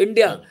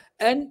 India.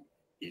 And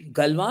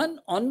Galwan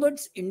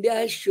onwards, India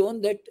has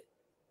shown that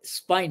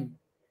spine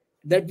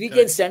that we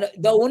can stand.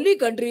 The only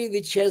country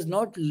which has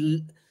not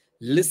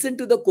listened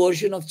to the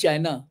coercion of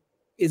China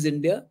is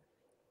India.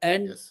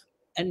 And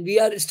we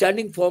are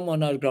standing firm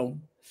on our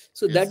ground.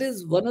 So that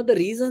is one of the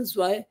reasons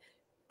why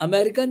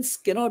Americans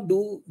cannot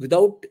do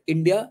without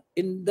India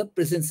in the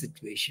present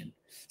situation.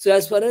 So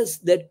as far as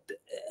that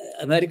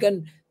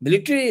American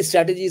military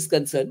strategy is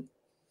concerned,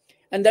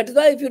 and that is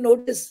why if you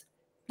notice,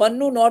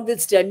 Pannu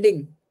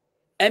notwithstanding,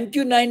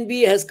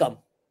 MQ-9B has come.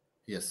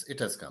 Yes, it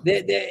has come.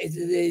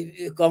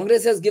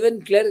 Congress has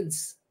given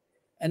clearance.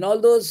 And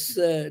all those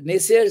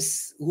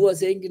naysayers who are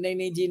saying कि नहीं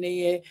नहीं जी नहीं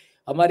है,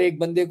 हमारे एक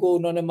बंदे को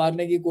उन्होंने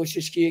मारने की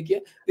कोशिश की है क्या,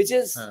 which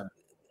is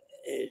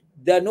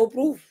there are no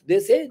proof. They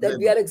say that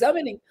we are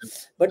examining.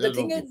 But the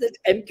thing is that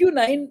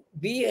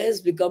MQ-9B has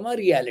become a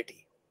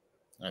reality.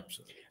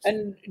 Absolutely.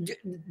 And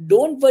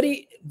don't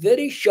worry,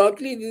 very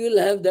shortly we will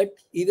have that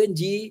even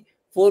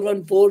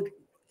G414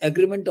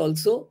 agreement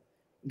also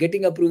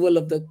getting approval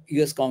of the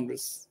US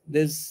Congress.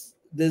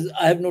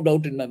 I have no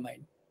doubt in my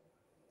mind.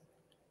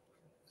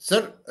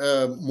 Sir,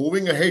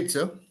 moving ahead,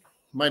 sir,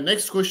 my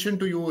next question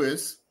to you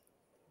is,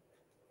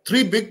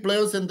 three big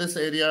players in this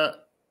area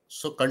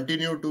so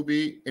continue to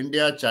be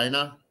India,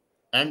 China,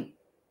 and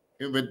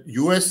with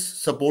US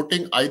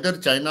supporting either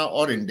China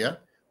or India.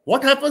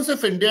 What happens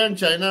if India and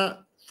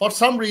China, for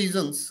some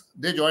reasons,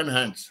 they join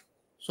hands?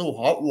 So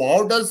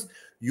how does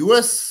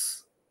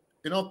US,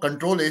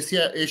 control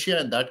Asia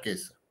in that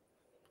case?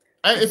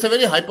 It's a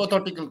very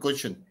hypothetical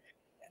question.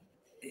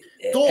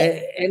 So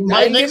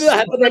my next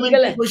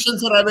supplementary question,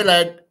 sir,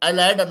 I'll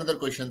add another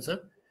question, sir.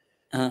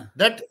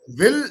 That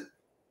will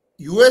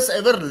US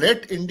ever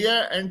let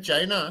India and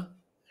China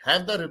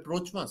have the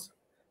rapprochement?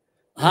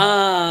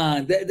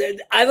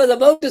 I was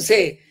about to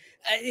say.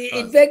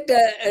 In fact,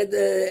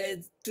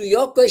 to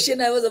your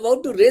question, I was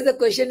about to raise a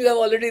question. You have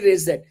already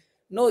raised that.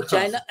 No,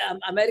 China,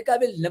 America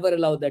will never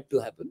allow that to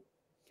happen.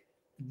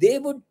 They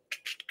would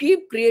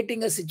keep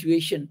creating a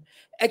situation.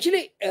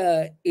 Actually,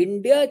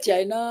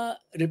 India-China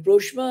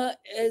rapprochement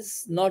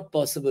is not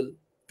possible,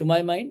 to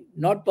my mind.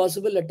 Not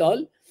possible at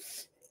all.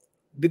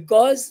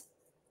 Because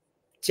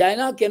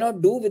China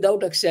cannot do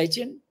without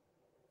oxygen.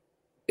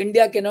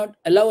 India cannot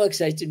allow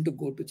oxygen to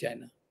go to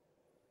China.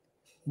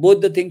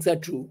 Both the things are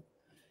true.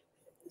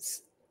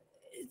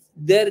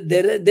 There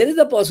is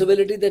a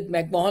possibility that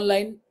McMahon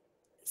line,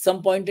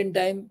 some point in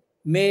time,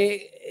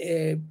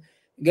 may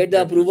get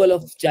the approval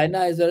of China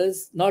as well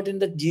as not in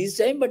the G's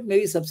time, but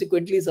maybe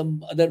subsequently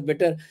some other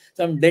better,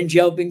 some Deng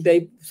Xiaoping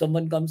type,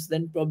 someone comes,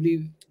 then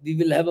probably we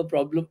will have a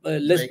problem,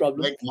 less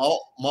problem. Like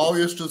Mao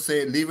used to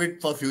say, leave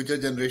it for future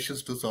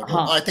generations to sort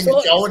out. I think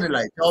Chao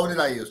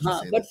Nilai used to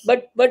say this.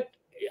 But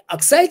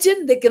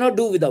oxygen they cannot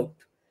do without.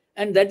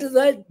 And that is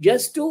why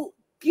just to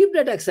keep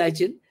that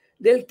oxygen,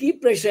 they'll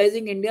keep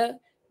pressurizing India,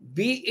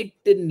 be it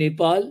in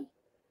Nepal,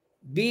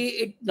 be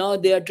it now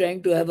they are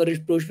trying to have a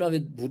rapprochement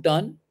with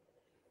Bhutan.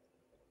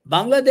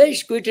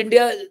 Bangladesh quit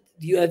India.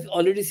 You have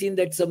already seen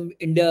that some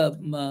India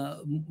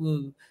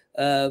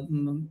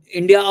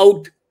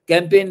out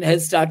campaign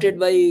has started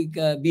by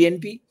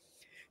BNP.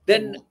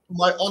 Then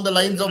on the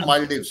lines of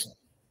Maldives.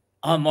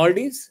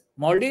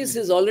 Maldives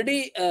is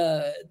already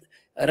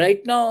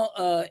right now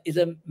is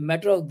a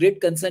matter of great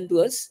concern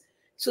to us.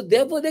 So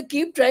therefore they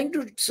keep trying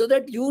to, so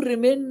that you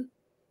remain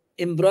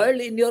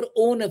embroiled in your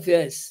own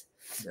affairs.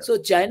 Yeah. So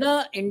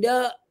China,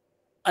 India,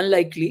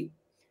 unlikely.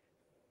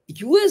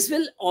 US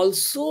will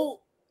also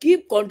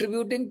keep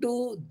contributing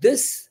to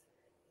this,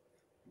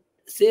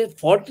 say,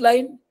 fault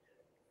line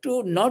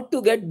to not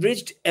to get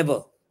bridged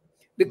ever.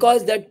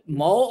 Because that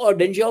Mao or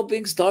Deng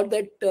Xiaoping's thought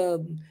that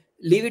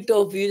leave it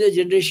to future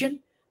generation,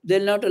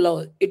 they'll not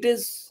allow. It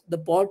is, the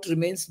pot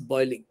remains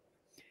boiling.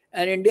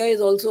 And India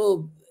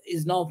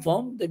is now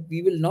firm that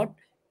we will not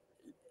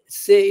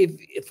say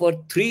if for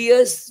 3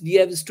 years we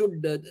have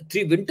stood,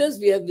 3 winters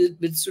we have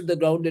withstood the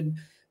ground in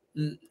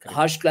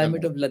harsh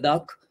climate of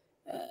Ladakh,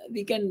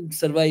 we can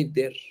survive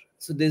there.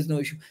 So there's no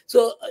issue.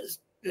 So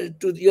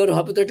to your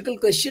hypothetical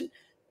question,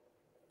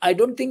 I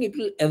don't think it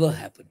will ever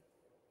happen.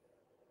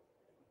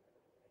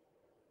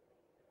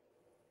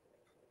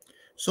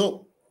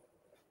 So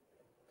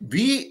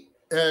we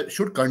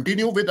should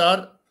continue with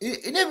our,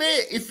 in a way,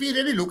 if we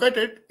really look at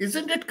it,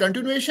 isn't it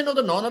continuation of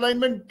the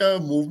non-alignment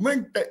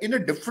movement in a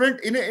different,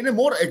 in a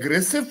more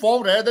aggressive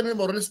form rather than in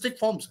moralistic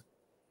forms?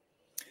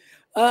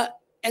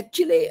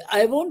 Actually,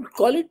 I won't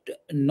call it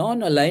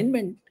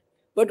non-alignment,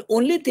 but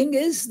only thing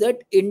is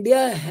that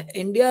India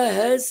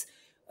has,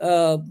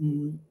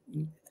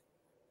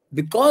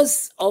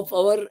 because of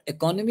our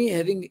economy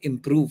having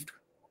improved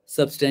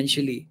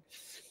substantially,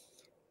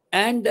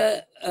 and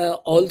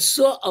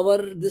also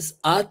our this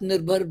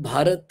Atmanirbhar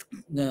Bharat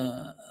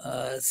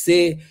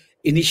say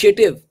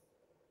initiative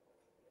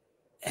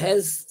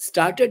has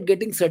started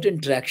getting certain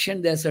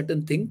traction. There are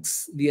certain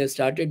things we have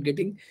started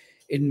getting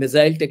in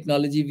missile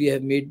technology. We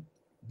have made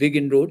big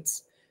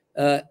inroads.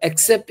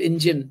 Except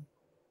engine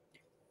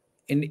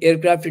in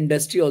aircraft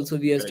industry also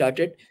we have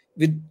started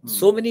with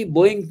so many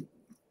Boeing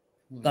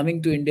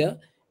coming to India,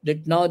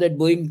 that now that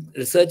Boeing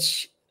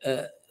research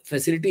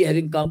facility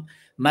having come,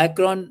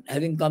 Micron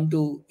having come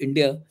to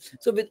India.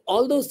 So with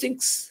all those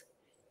things,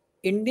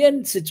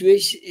 Indian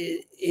situation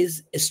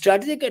is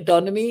strategic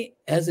autonomy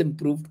has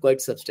improved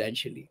quite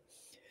substantially.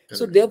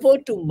 So therefore,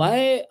 to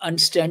my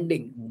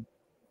understanding,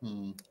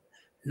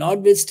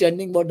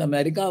 notwithstanding what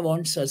America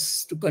wants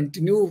us to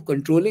continue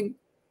controlling,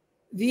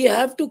 we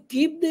have to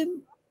keep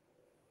them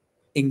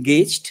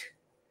engaged,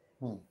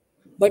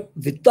 but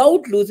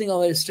without losing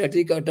our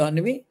strategic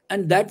autonomy,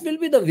 and that will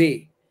be the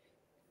way.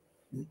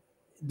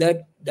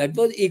 That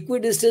was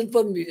equidistant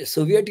from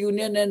Soviet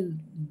Union and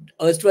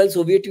erstwhile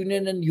Soviet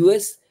Union and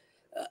US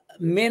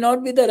may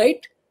not be the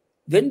right.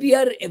 When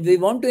we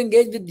want to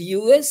engage with the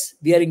US,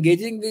 we are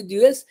engaging with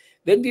US.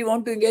 When we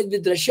want to engage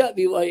with Russia,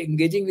 we are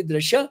engaging with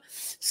Russia.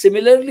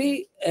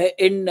 Similarly,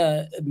 in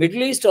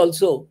Middle East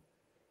also,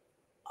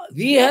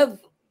 we have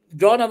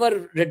drawn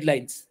our red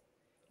lines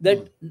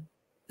that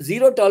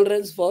zero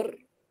tolerance for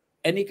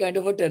any kind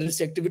of a terrorist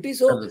activity.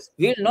 So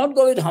we'll not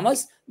go with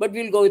Hamas, but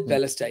we'll go with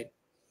Palestine.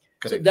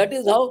 Correct. So that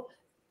is how,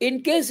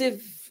 in case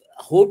if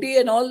Houthi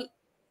and all,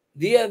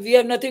 we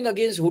have nothing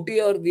against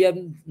Houthi or we have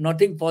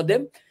nothing for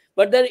them.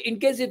 But then in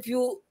case if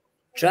you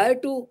try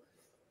to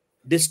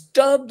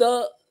disturb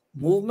the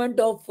movement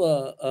of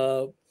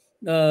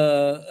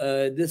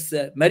this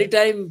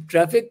maritime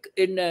traffic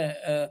in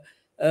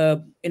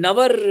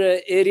our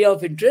area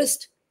of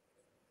interest,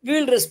 we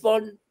will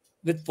respond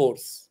with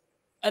force.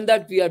 And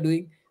that we are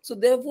doing. So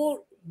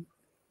therefore,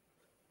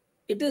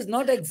 it is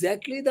not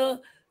exactly the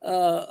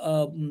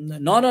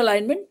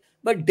non-alignment,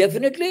 but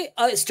definitely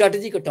a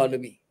strategic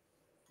autonomy.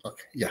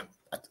 Okay, yeah.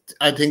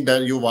 I think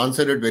that you've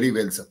answered it very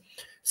well, sir.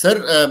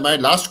 Sir, my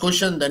last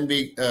question, then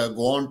we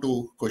go on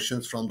to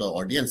questions from the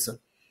audience, sir.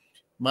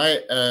 My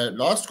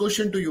last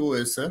question to you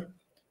is, sir,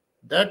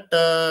 that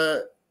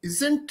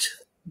isn't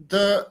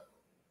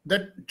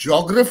that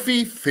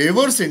geography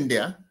favors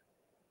India,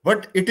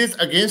 but it is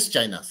against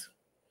China's.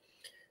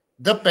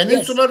 The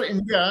peninsular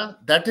India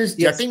that is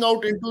jutting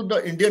out into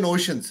the Indian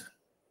Oceans.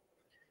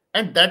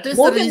 And that is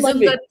the reason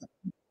that...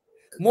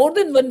 More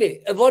than one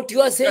way. What you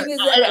are saying is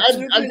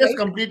absolutely I'll just right.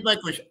 complete my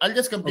question. I'll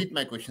just complete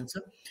my question,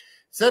 sir.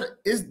 Sir,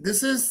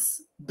 this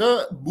is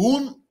the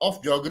boon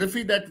of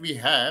geography that we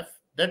have,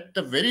 that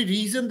the very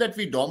reason that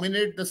we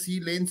dominate the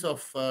sea lanes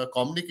of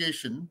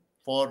communication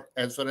for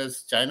as far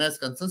as China is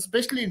concerned,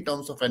 especially in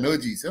terms of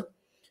energy, sir,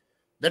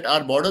 that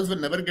our borders will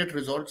never get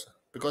resolved, sir,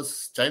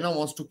 because China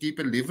wants to keep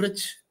a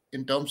leverage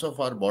in terms of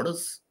our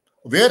borders,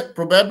 where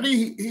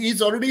probably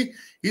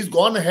he's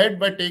gone ahead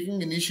by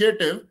taking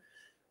initiative,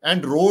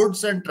 and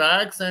roads and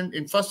tracks and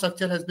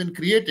infrastructure has been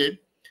created.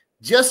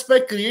 Just by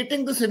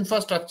creating this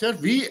infrastructure,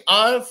 we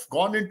have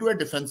gone into a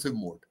defensive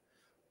mode.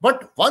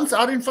 But once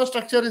our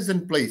infrastructure is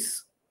in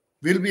place,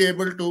 we'll be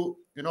able to,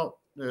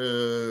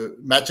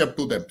 match up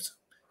to them.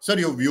 Sir,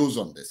 your views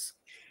on this?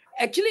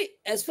 Actually,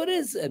 as far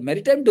as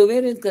maritime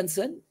domain is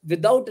concerned,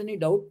 without any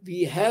doubt,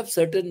 we have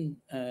certain,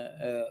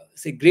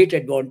 say, great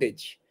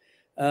advantage.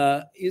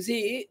 You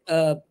see,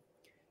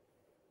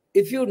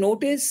 if you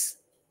notice,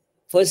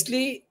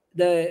 firstly,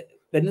 the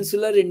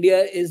peninsular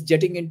India is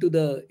jetting into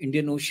the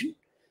Indian Ocean.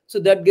 So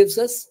that gives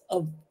us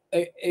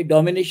a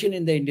domination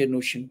in the Indian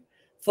Ocean.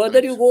 Further,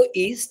 you go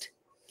east,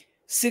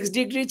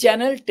 6-degree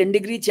channel,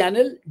 10-degree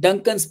channel,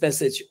 Duncan's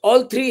Passage.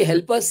 All three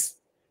help us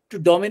to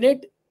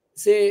dominate,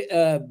 say,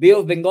 Bay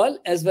of Bengal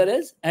as well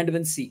as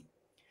Andaman Sea.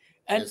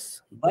 And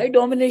by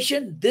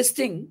domination, this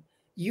thing,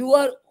 you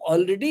are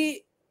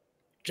already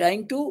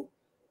trying to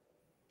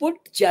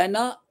put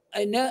China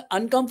in an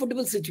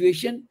uncomfortable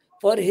situation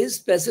for his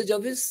passage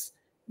of his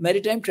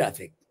maritime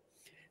traffic.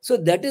 So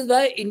that is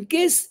why in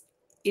case,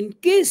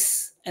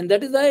 and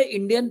that is why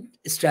Indian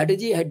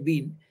strategy had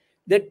been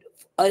that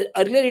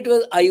earlier it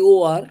was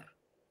IOR,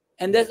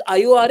 and there's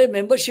IORA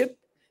membership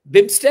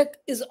BIMSTEC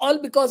is all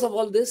because of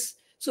all this.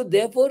 So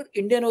therefore,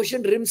 Indian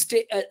Ocean Rim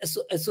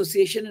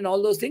Association and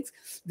all those things,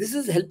 this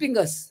is helping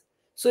us.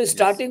 So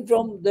starting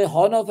from the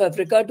Horn of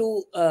Africa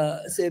to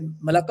say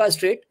Malacca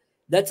Strait,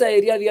 that's the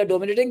area we are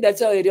dominating.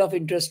 That's our area of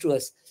interest to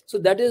us. So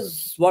that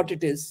is what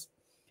it is.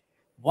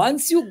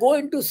 Once you go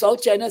into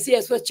South China Sea,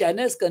 as far as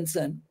China is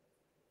concerned,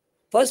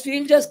 first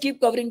we'll just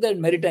keep covering the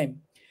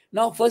maritime.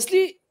 Now,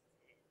 firstly,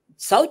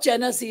 South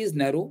China Sea is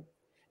narrow,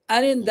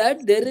 and in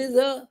that there is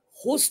a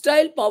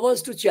hostile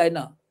powers to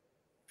China.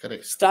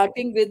 Correct.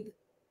 Starting with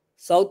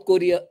South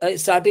Korea,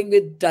 starting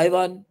with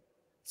Taiwan,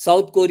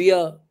 South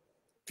Korea,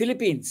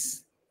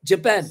 Philippines,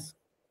 Japan.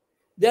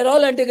 They're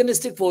all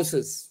antagonistic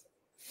forces.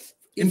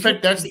 In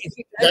fact, that's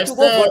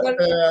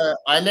the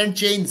island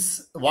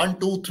chains 1,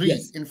 2, 3.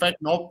 Yes. In fact,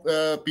 now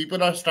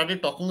people are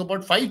started talking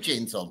about 5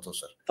 chains also,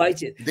 sir. 5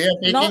 chains. They are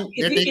taking. Now,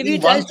 if you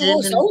try to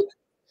go south,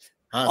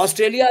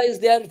 Australia is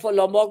there for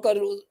Lombok or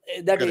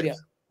that Correct. Area.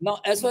 Now,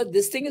 as far as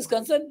this thing is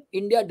concerned,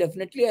 India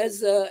definitely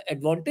has an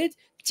advantage.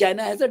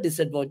 China has a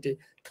disadvantage.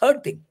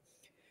 Third thing,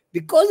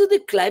 because of the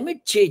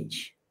climate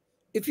change,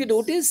 if you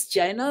notice,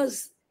 their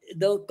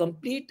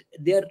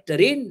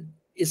terrain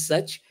is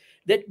such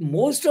that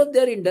most of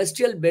their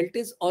industrial belt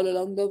is all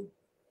along the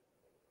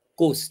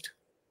coast.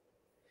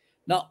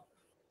 Now,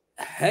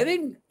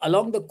 having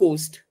along the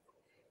coast,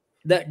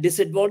 the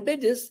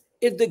disadvantage is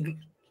if the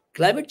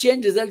climate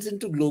change results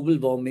into global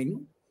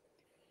warming,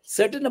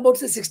 certain about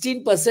say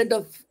 16%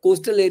 of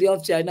coastal area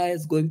of China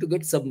is going to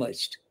get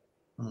submerged.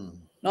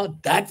 Now,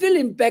 that will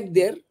impact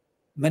their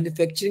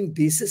manufacturing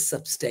basis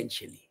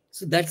substantially.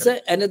 So that's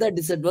another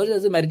disadvantage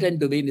as the maritime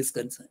domain is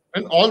concerned.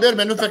 And all their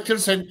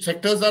manufacturing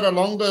sectors are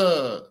along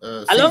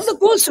the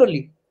coast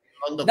only.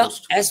 Now,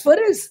 as far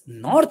as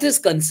north is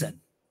concerned,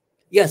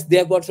 yes, they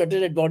have got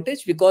certain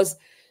advantage because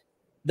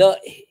the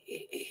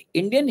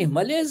Indian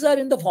Himalayas are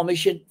in the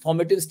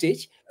formative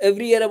stage.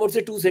 Every year about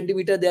say 2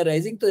 centimeters they are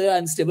rising, so they are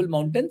unstable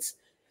mountains.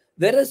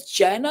 Whereas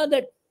China,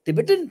 that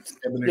Tibetan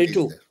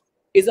plateau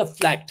is a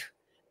flat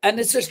and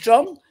it's a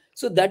strong.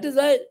 So that is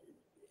why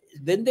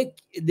when they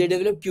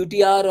developed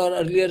QTR or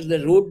earlier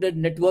the road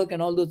network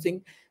and all those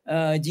things,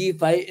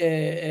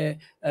 G5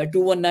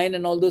 219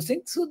 and all those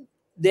things, so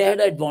they had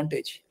an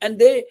advantage and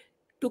they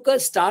took a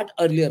start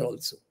earlier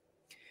also.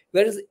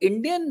 Whereas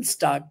Indian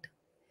start,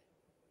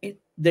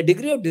 the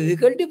degree of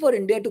difficulty for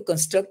India to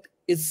construct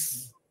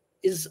is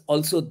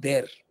also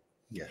there.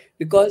 Yeah.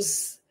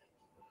 Because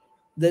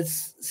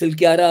this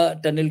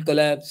Silkyara tunnel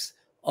collapse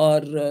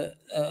or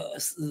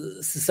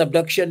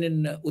subduction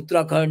in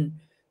Uttarakhand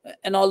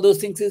and all those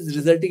things is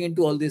resulting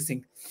into all these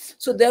things.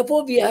 So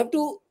therefore, we have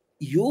to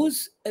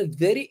use a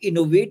very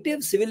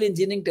innovative civil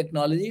engineering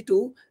technology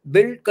to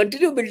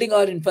continue building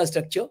our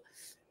infrastructure.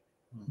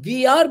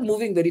 We are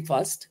moving very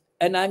fast,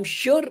 and I'm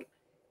sure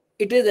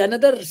it is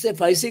another say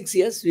 5-6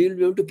 years we will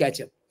be able to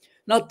catch up.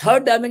 Now,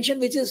 third dimension,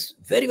 which is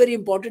very, very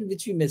important,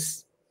 which we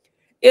miss,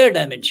 air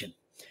dimension.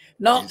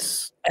 Now,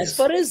 as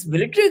far as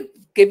military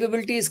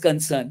capability is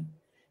concerned,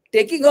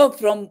 taking off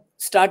from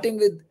starting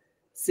with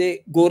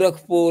say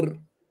Gorakhpur,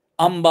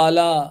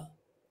 Ambala,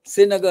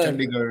 Srinagar,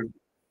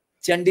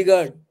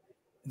 Chandigarh,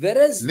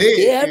 whereas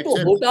they have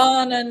to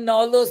Bhutan and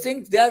all those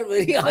things, they are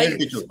very high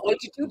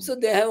altitude, so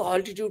they have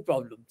altitude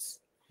problems.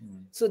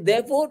 So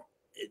therefore,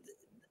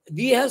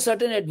 we have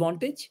certain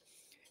advantage.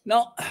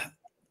 Now,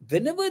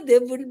 whenever there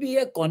will be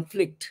a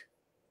conflict,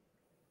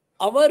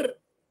 our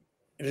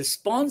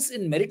response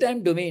in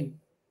maritime domain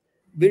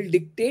will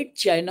dictate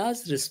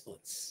China's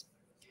response.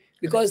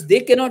 Because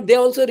they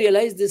also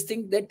realize this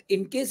thing that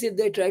in case if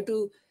they try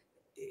to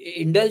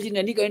indulge in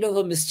any kind of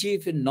a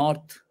mischief in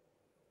north,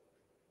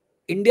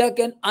 India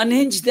can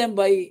unhinge them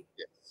by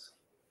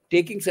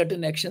taking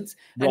certain actions.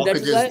 And that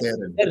is why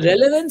the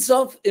relevance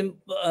of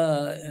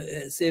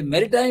say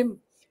maritime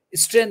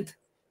strength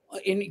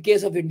in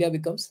case of India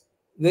becomes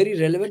very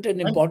relevant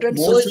and important.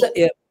 So is the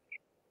air.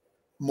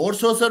 More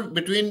so, sir,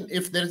 between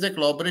if there is a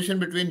collaboration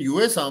between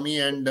US Army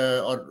and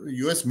or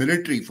US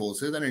military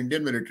forces and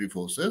Indian military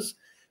forces,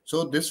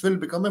 so this will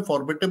become a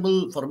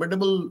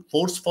formidable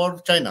force for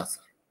China, sir.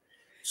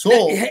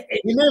 So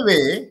in a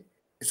way,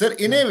 sir,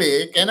 can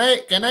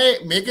I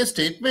make a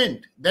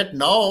statement that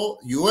now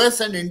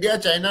US and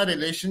India-China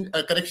relation,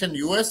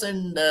 US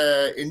and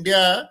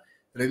India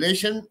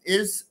relation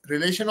is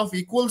relation of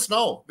equals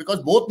now because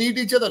both need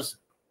each other, sir.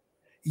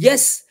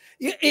 Yes,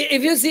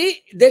 if you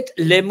see that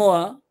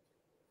Lemoa,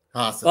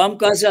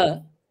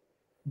 Kamkasa,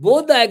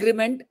 both the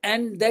agreement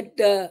and that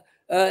the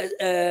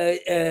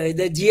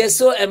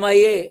GSO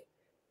MIA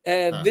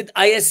with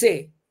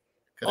ISA,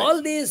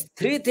 all these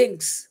 3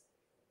 things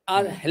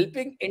are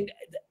helping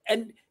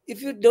and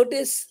if you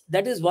notice,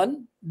 that is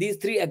one, these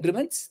 3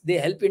 agreements, they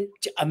help in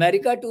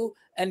America to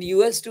and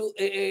US to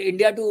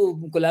India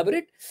to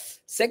collaborate.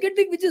 Second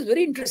thing, which is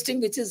very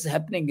interesting, which is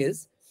happening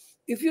is,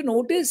 if you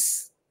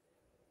notice,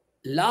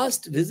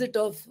 last visit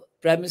of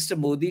Prime Minister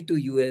Modi to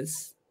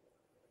US,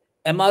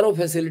 MRO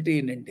facility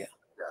in India.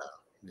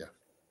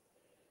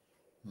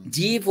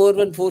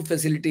 G414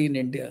 facility in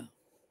India.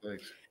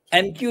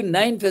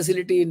 MQ9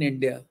 facility in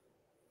India.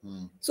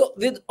 So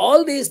with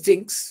all these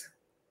things,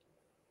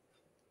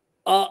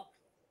 a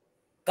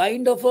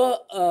kind of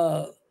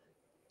a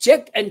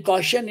check and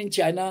caution in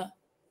China,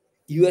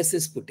 US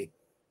is putting.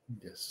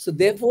 Yes. So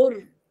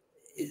therefore,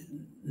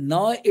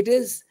 now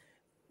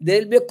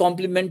there will be a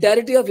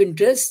complementarity of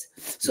interest.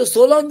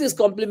 So long this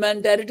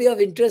complementarity of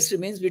interest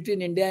remains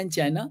between India and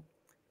China,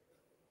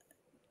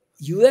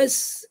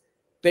 US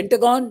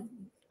Pentagon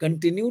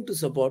continue to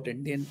support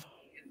Indian,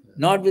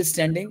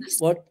 notwithstanding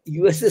what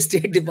US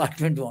State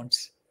Department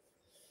wants.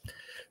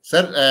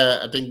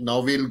 Sir, I think now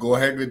we'll go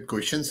ahead with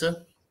questions,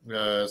 sir.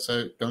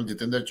 Sir, Colonel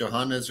Jitendra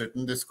Chauhan has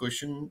written this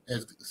question,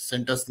 has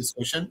sent us this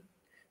question.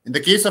 In the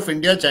case of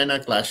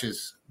India-China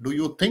clashes, do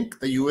you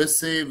think the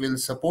USA will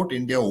support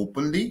India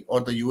openly,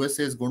 or the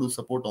USA is going to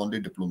support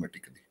only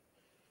diplomatically?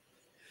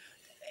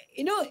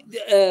 You know,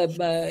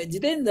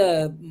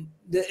 Jiten,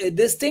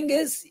 this thing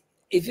is,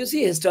 if you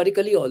see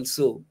historically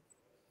also,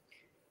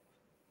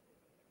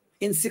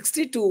 in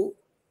 62,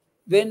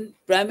 when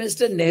Prime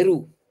Minister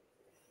Nehru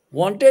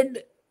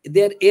wanted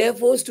their Air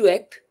Force to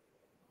act,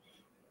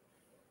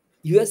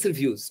 US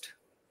refused.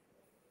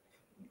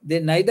 They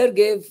neither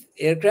gave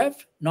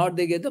aircraft nor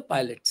they gave the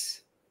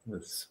pilots.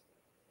 Yes.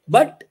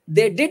 But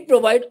they did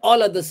provide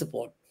all other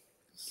support.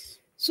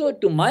 So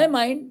to my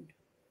mind,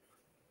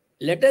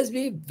 let us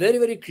be very,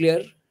 very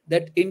clear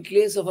that in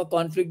case of a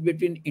conflict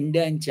between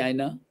India and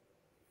China,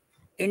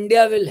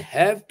 India will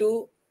have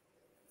to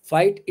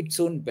fight its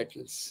own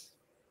battles.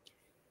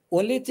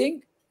 Only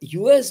thing,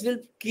 US will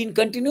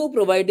continue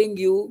providing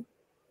you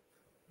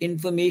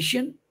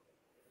information,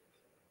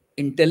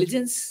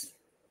 intelligence,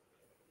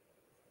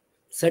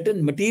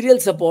 certain material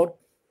support.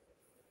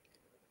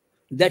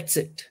 That's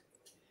it.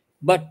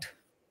 But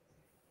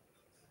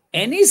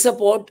any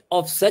support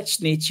of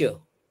such nature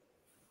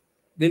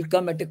will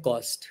come at a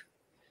cost.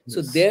 Yes.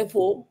 So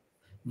therefore,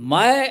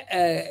 my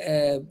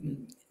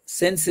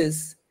sense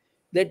is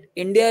that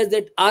India's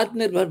that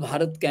Atmanirbhar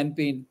Bharat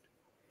campaign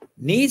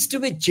needs to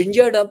be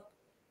gingered up,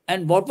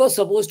 and what was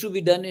supposed to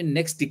be done in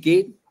next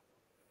decade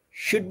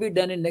should be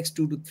done in next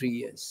 2 to 3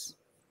 years.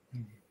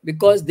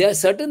 Because there are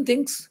certain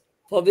things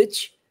for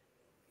which,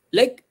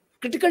 like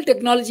critical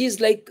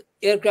technologies like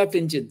aircraft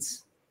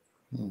engines.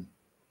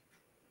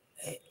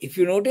 If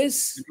you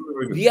notice,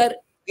 we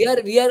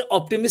are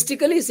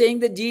optimistically saying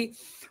that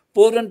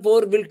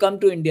G414 will come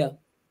to India.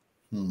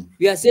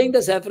 We are saying the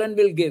Safran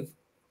will give.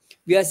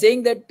 We are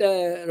saying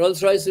that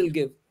Rolls-Royce will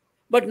give.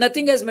 But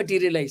nothing has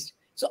materialized.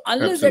 So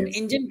unless that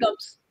engine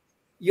comes,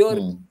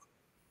 your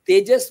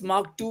Tejas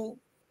Mark II,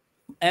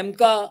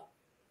 AMCA,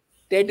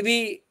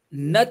 Retd,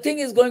 nothing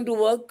is going to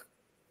work.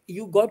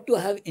 You got to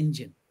have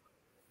engine.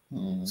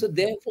 So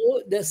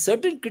therefore, there are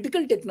certain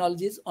critical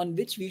technologies on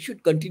which we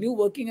should continue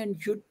working and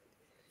should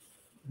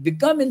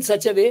become in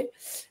such a way,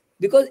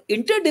 because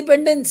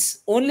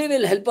interdependence only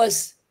will help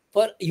us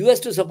for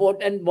US to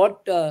support. And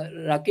what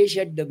Rakesh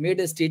had made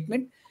a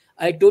statement,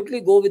 I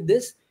totally go with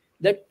this,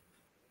 that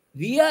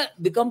we are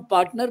become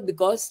partner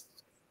because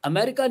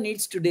America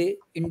needs today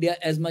India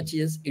as much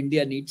as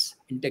India needs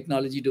in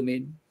technology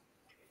domain.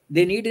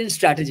 They need in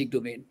strategic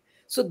domain.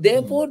 So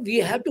therefore, we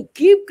have to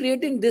keep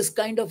creating this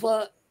kind of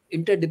a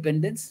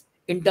interdependence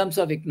in terms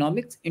of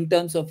economics, in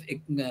terms of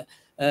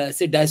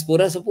say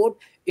diaspora support,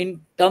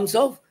 in terms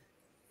of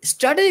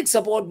strategic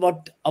support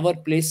what our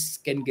place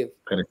can give.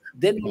 Correct.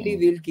 Then only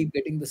we will keep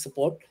getting the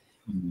support.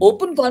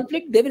 Open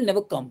conflict, they will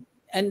never come.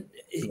 And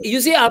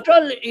you see, after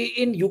all,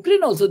 in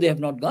Ukraine also they have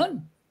not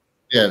gone.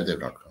 Yeah, they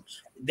have not come.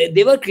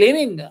 They were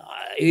claiming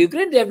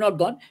Ukraine, they have not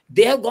gone.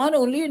 They have gone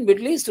only in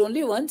Middle East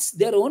only once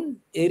their own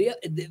area,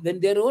 when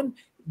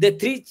the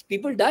 3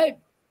 people died.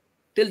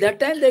 Till that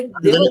time, they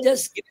were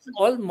just giving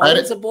all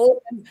moral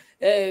support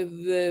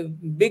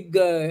and big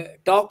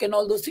talk and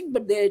all those things,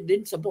 but they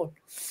didn't support.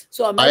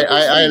 So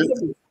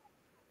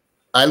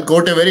I'll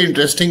quote a very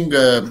interesting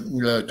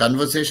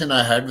conversation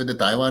I had with the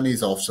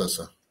Taiwanese officer,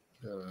 sir.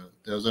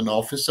 There was an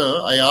officer,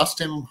 I asked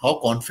him, how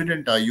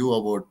confident are you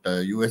about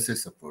USA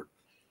support?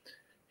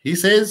 He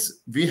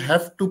says, we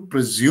have to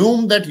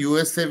presume that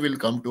USA will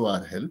come to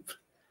our help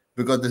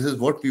because this is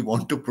what we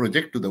want to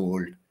project to the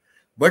world.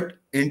 But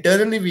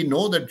internally, we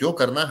know that jo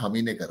karna hai, hum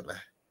hi ne kar raha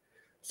hai.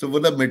 So,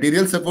 the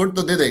material support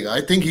to de dega.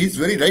 I think he's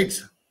very right,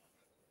 sir.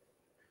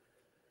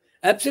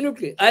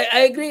 Absolutely.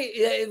 I agree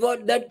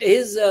that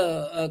his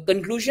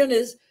conclusion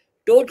is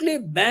totally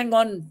bang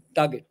on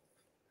target.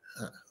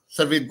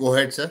 Sir, we'll go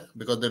ahead, sir,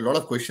 because there are a lot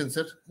of questions,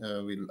 sir.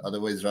 We'll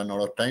otherwise run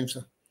out of time,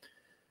 sir.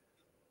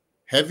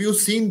 Have you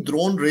seen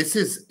drone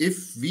races?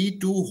 If we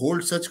too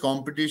hold such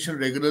competition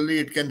regularly,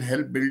 it can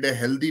help build a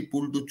healthy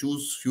pool to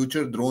choose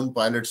future drone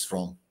pilots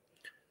from.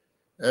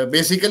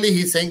 Basically,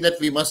 he's saying that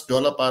we must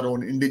develop our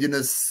own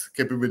indigenous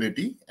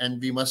capability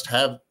and we must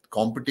have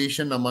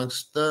competition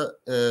amongst the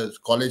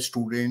college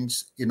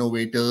students,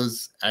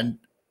 innovators, and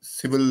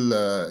civil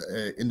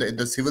in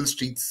the civil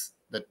streets,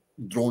 that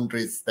drone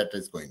race that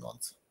is going on.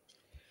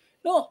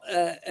 No,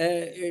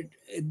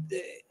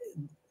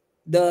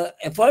 the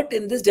effort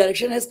in this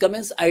direction has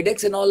commenced.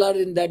 IDEX and all are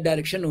in that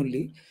direction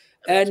only.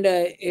 And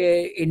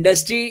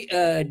industry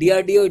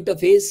DRDO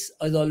interface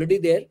is already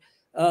there.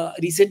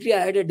 Recently, I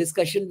had a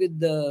discussion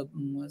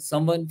with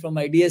someone from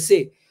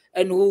IDSA,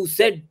 and who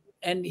said,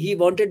 and he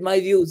wanted my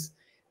views,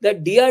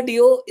 that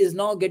DRDO is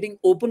now getting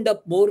opened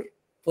up more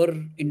for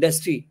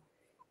industry.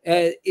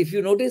 If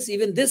you notice,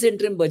 even this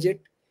interim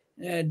budget,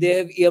 they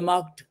have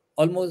earmarked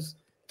almost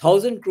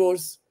 1,000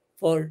 crores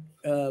for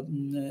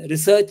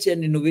research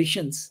and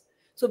innovations.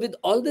 So with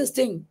all this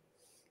thing,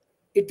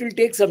 it will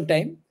take some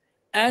time.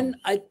 And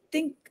I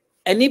think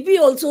NEP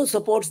also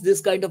supports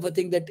this kind of a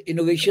thing, that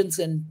innovations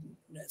and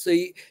so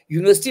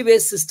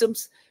university-based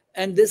systems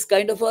and this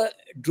kind of a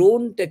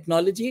drone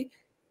technology,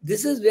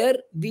 this is where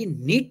we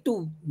need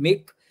to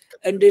make.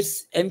 And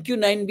this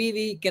MQ-9B,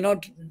 we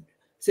cannot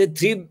say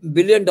 $3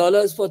 billion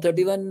for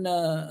 31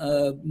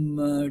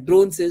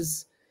 drones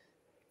is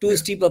too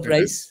steep a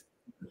price.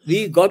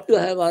 We got to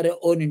have our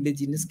own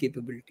indigenous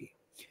capability.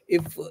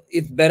 If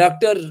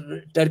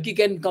Bayraktar Turkey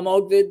can come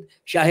out with,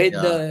 Shahid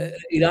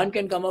Iran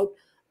can come out,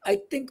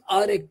 I think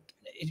our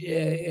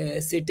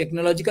say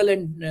technological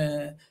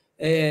and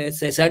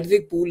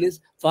scientific pool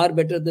is far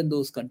better than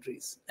those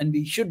countries, and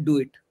we should do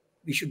it.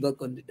 We should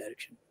work on the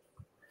direction.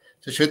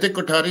 So Shwetak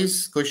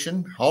Kothari's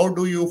question: how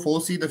do you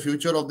foresee the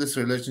future of this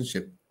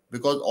relationship?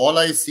 Because all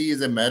I see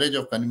is a marriage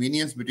of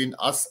convenience between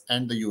us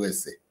and the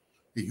USA.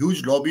 The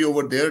huge lobby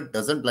over there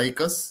doesn't like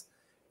us,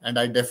 and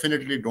I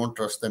definitely don't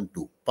trust them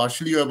too.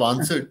 Partially, you have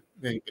answered.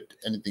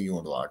 Anything you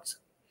want to add?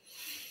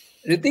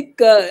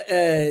 Ritik,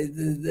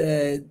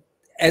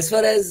 as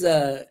far as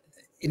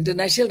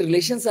international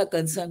relations are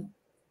concerned,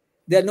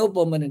 there are no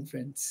permanent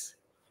friends.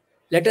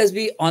 Let us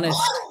be honest.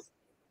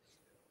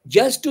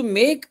 Just to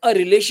make a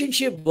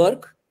relationship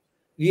work,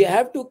 we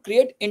have to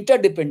create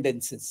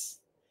interdependencies.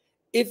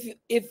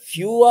 If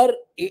you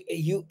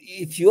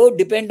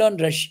depend on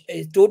Russia,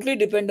 totally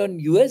depend on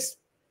US,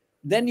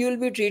 then you will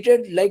be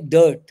treated like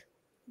dirt,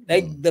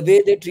 like the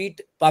way they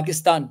treat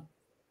Pakistan,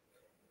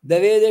 the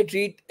way they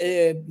treat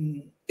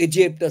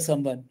Egypt or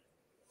someone.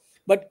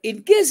 But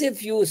in case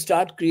if you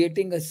start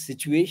creating a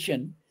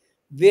situation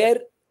where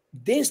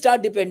they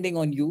start depending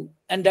on you,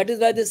 and that is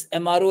why this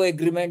MRO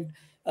agreement,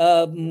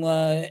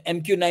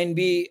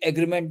 MQ-9B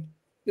agreement,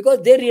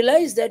 because they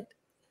realize that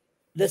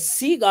the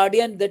Sea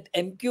Guardian, that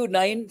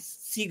MQ-9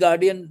 Sea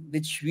Guardian,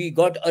 which we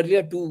got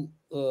earlier to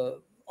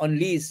on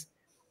lease,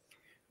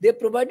 they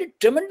provided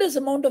tremendous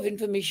amount of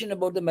information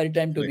about the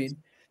maritime domain.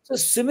 So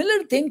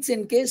similar things,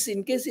 in case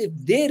if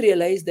they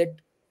realize that,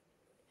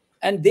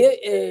 and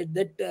they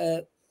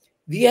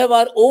we have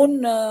our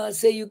own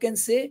say, you can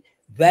say,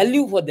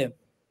 value for them.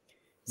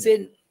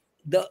 Say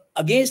the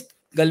against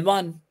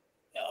Galwan,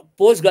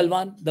 post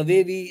Galwan, the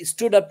way we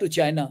stood up to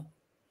China,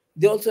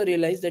 they also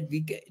realized that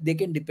they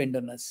can depend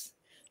on us.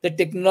 The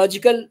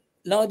technological,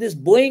 now this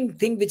Boeing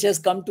thing which has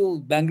come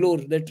to Bangalore,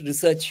 that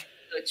research,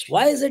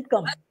 why has it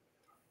come?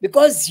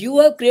 Because you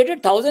have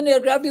created 1,000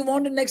 aircraft you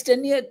want in the next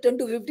 10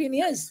 to 15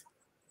 years.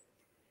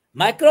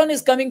 Micron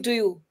is coming to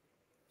you.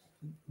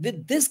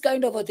 With this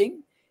kind of a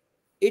thing,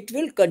 it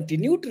will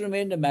continue to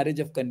remain a marriage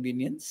of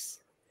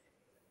convenience.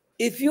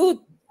 If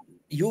you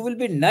will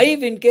be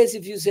naive in case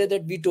if you say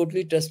that we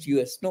totally trust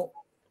US. No,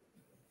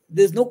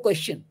 there's no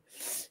question.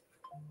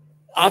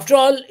 After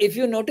all, if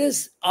you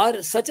notice,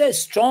 our such a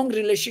strong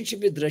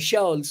relationship with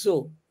Russia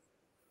also,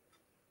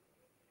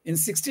 in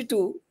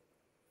 62,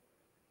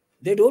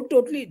 they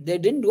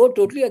didn't go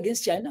totally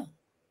against China.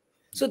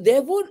 So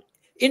therefore,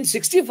 in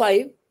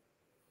 65,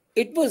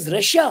 it was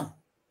Russia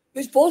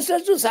which forced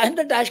us to sign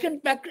the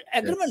Tashkent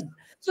Agreement. Yes.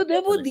 So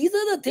therefore, these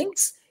are the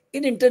things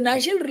in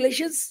international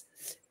relations.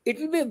 It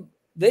will be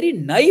very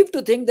naive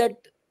to think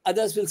that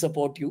others will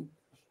support you.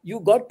 You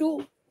got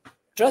to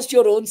trust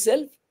your own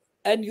self,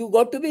 and you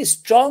got to be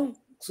strong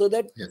so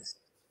that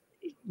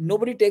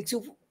nobody takes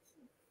you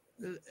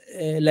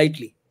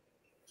lightly.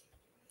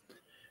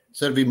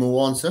 Sir, we move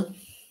on, sir.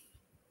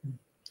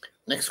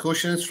 Next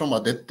question is from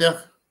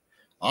Aditya.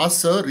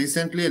 Sir,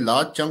 recently a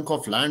large chunk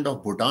of land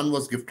of Bhutan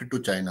was gifted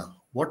to China.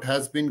 What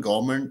has been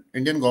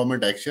Indian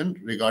government action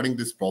regarding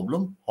this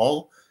problem?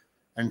 How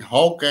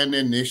can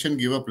a nation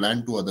give up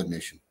land to other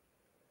nation?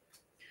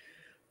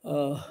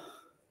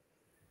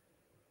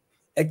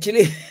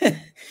 Actually,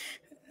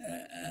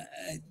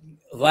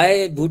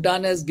 why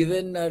Bhutan has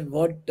given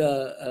what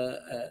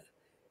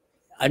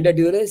under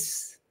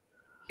duress,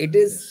 it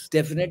is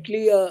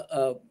definitely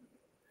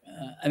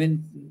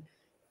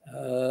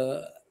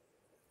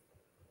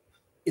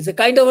it's a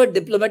kind of a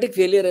diplomatic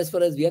failure as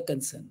far as we are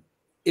concerned.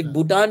 If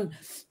Bhutan,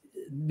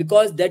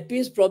 because that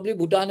means probably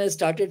Bhutan has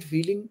started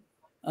feeling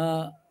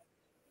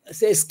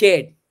say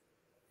scared.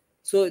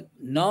 So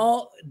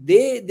now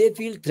they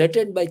feel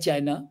threatened by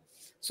China.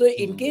 So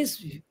in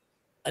case,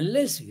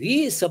 unless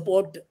we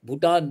support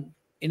Bhutan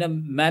in a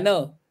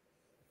manner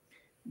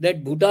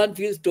that Bhutan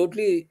feels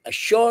totally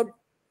assured,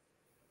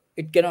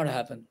 it cannot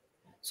happen.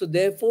 So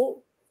therefore,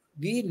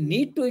 we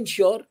need to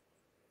ensure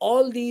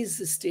all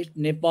these states,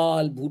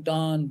 Nepal,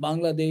 Bhutan,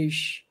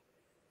 Bangladesh,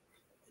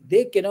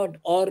 they cannot,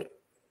 or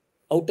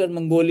outer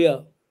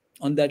Mongolia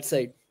on that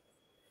side,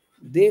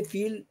 they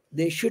feel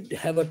they should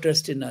have a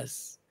trust in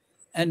us,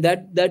 and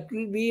that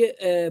will be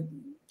a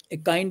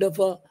kind of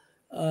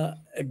a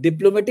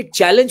diplomatic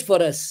challenge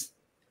for us.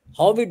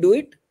 How we do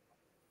it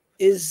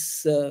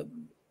is a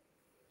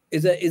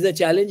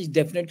challenge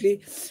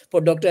definitely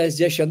for Dr. S.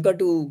 J. Shankar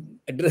to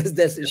address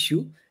this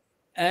issue,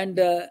 and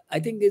I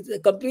think it's a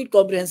complete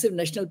comprehensive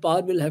national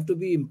power will have to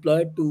be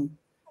employed to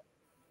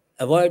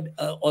avoid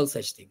all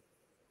such things.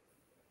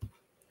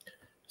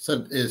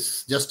 Sir,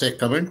 is just a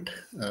comment.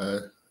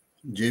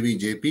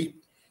 JVJP.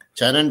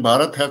 China and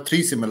Bharat have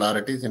three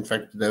similarities. In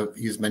fact,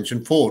 he's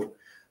mentioned four.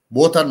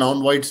 Both are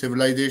non-white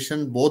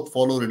civilization. Both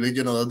follow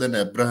religion other than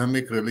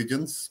Abrahamic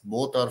religions.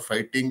 Both are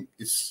fighting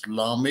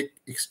Islamic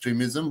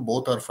extremism.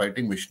 Both are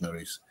fighting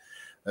missionaries.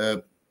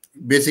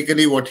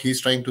 Basically, what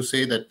he's trying to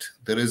say that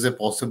there is a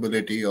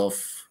possibility of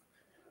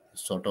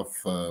sort of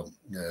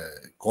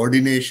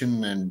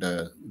coordination, and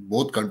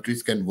both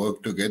countries can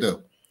work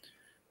together.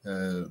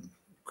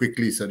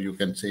 Quickly, sir, you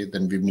can say,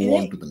 then we move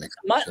on to the next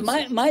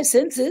question. My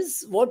sense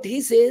is what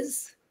he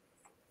says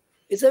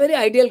is a very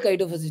ideal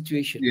kind of a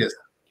situation. Yes.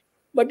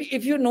 But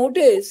if you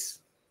notice,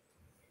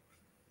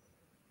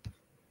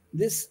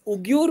 this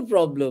Uyghur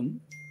problem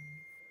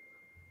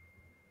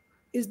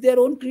is their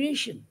own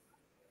creation.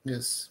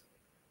 Yes.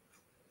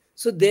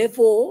 So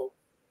therefore,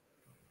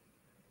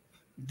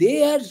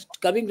 they are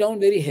coming down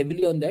very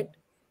heavily on that.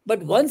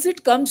 But once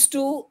it comes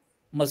to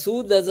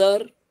Masood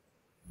Azhar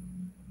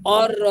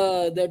or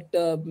that,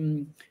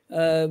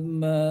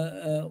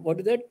 what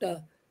is that?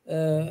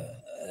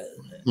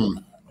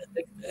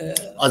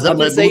 Azhar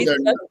Mahmood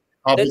and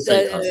Hafiz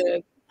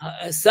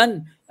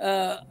son,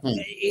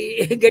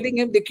 getting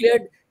him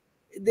declared,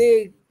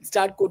 they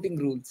start quoting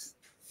rules.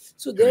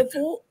 So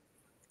therefore,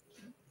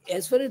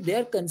 as far as they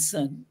are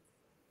concerned,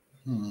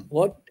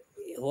 what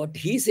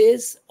he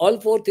says,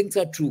 all four things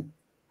are true.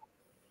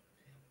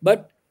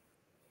 But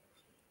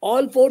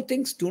all four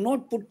things do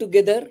not put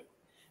together,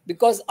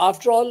 because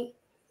after all,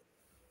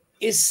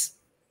 is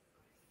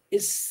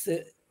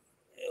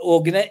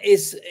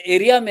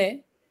area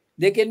mein,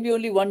 there can be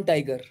only one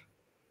tiger.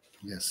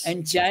 Yes.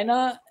 And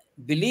China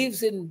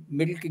believes in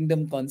Middle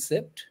Kingdom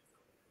concept.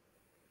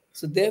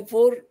 So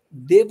therefore,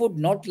 they would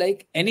not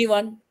like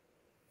anyone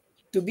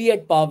to be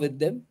at par with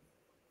them,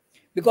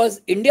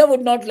 because India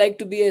would not like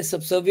to be a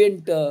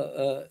subservient,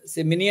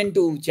 say, minion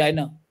to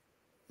China.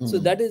 So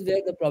that is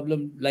where the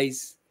problem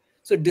lies.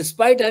 So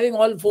despite having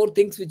all four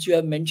things which you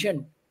have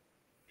mentioned,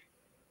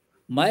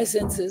 my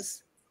sense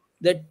is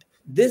that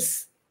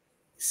this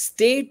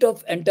state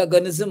of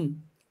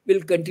antagonism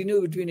will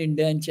continue between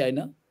India and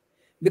China,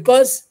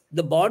 because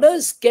the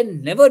borders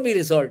can never be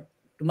resolved.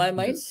 To my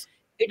mind, yes.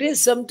 It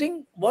is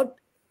something what,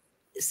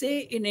 say,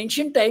 in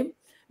ancient time,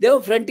 there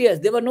were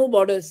frontiers, there were no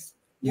borders.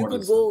 You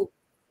could go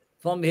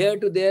from here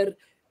to there,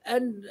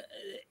 and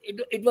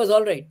it was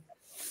all right.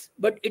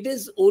 But it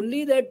is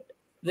only that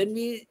when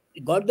we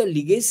got the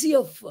legacy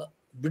of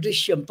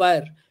British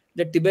Empire,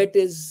 that Tibet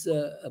is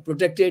a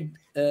protected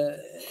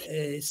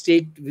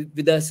state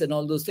with us and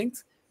all those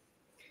things,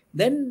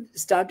 then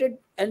started.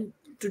 And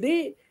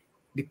today,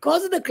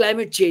 because of the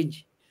climate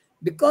change,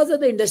 because of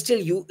the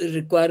industrial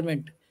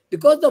requirement,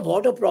 because of the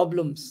water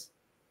problems,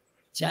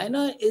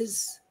 China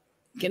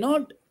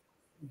cannot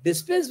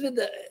dispense with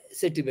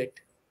say, Tibet.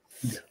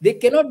 Yeah. They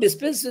cannot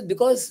dispense with,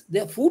 because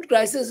their food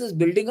crisis is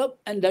building up,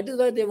 and that is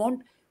why they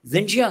want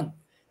Xinjiang.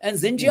 And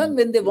Xinjiang,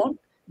 when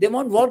they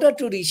want water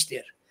to reach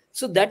there.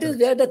 So that is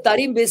where the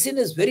Tarim Basin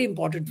is very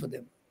important for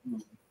them.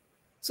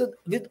 So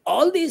with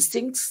all these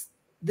things,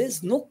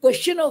 there's no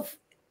question of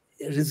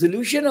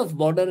resolution of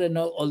border and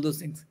all those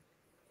things.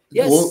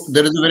 Yes. Oh,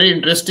 there is a very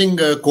interesting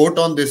quote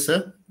on this,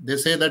 sir. They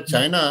say that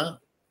China,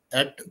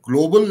 at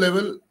global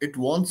level, it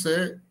wants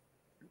a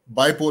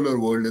bipolar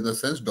world, in the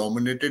sense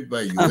dominated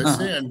by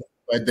USA and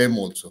by them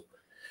also.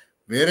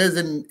 Whereas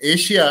in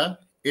Asia,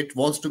 it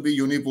wants to be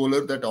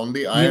unipolar, that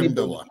only I am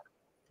the one.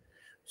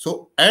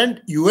 So,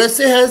 and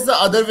USA has the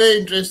other way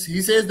interest.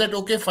 He says that,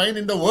 okay, fine,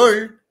 in the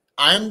world,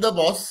 I am the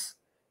boss.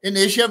 In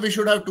Asia, we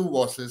should have two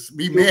bosses.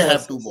 We may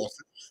have two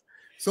bosses.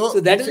 So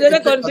that is where the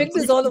conflict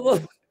is all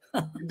about.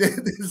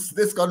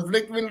 this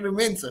conflict will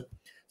remain, sir.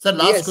 Sir,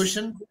 last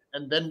question,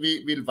 and then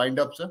we'll wind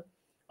up, sir.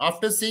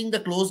 After seeing the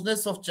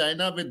closeness of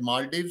China with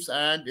Maldives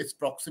and its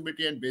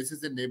proximity and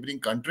bases in neighboring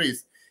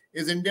countries,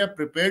 is India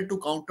prepared to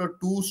counter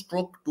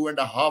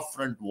 2/2.5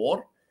 front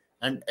war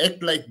and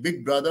act like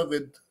big brother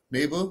with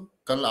neighbor?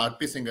 Colonel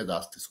R.P. Singh has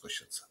asked this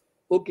question, sir.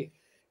 Okay.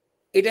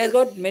 It has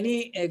got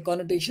many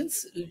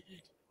connotations.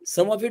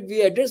 Some of it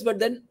we address, but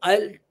then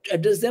I'll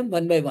address them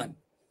one by one.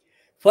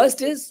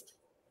 First is,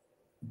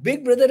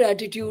 big brother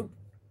attitude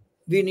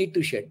we need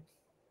to shed.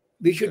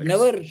 We should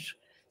never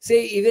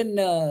say, even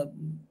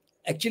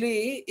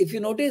actually, if you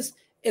notice,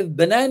 a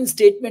benign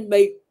statement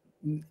by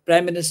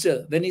Prime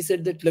Minister when he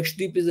said that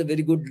Lakshadweep is a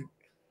very good,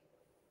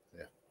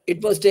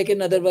 it was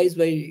taken otherwise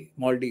by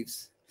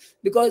Maldives.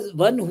 Because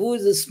one who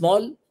is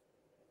small,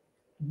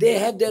 they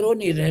have their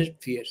own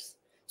inherent fears.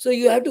 So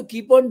you have to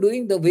keep on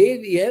doing the way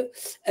we have,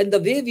 and the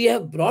way we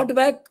have brought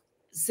back,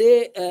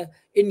 say,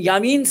 in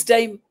Yamin's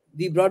time,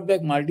 we brought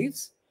back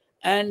Maldives,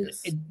 And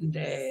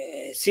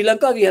Yes. Sri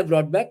Lanka we have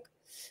brought back.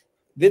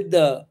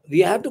 We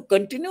have to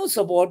continue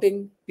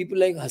supporting people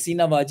like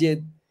Hasina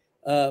Wajid,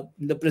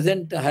 the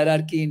present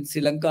hierarchy in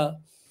Sri Lanka,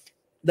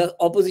 the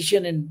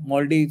opposition in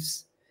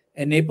Maldives,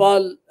 and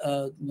Nepal,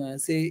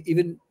 say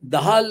even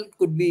Dahal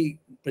could be,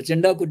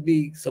 Prachanda could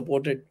be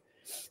supported.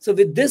 So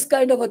with this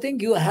kind of a thing,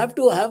 you have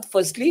to have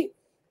firstly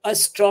a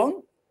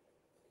strong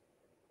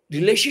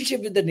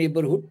relationship with the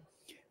neighborhood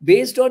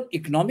based on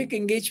economic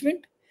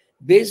engagement,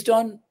 based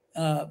on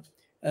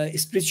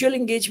spiritual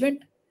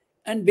engagement,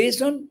 and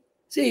based on,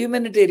 say,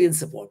 humanitarian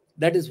support.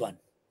 That is one.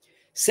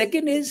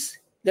 Second is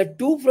the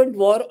two-front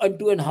war and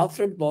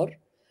two-and-a-half-front war.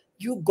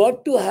 You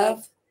got to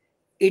have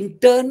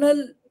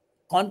internal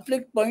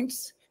conflict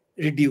points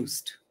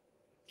reduced.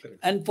 Correct.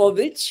 And for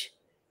which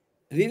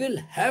we will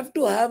have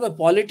to have a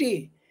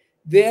polity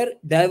where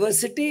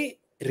diversity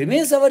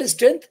remains our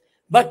strength,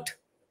 but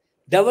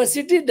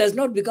diversity does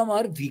not become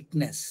our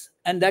weakness.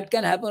 And that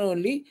can happen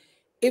only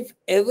if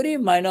every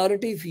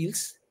minority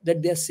feels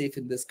that they are safe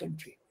in this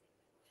country.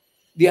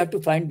 We have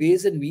to find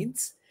ways and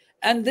means.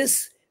 And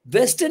this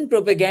Western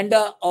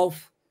propaganda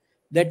of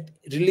that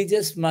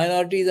religious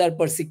minorities are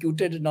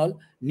persecuted and all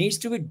needs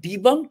to be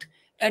debunked.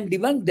 And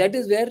debunked, that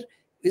is where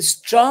a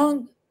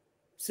strong,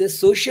 say,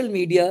 social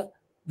media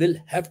will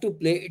have to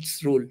play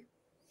its role.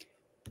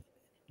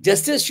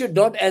 Justice should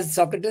not, as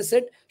Socrates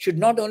said, should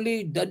not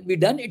only be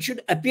done, it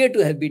should appear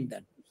to have been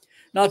done.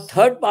 Now,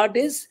 third part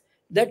is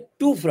that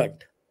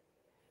two-front.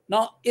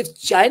 Now, if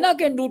China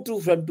can do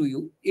two-front to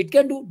you, it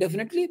can do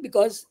definitely,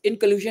 because in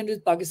collusion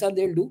with Pakistan,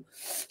 they'll do.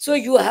 So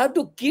you have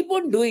to keep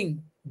on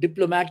doing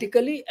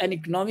diplomatically and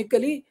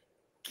economically,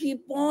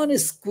 keep on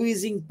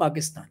squeezing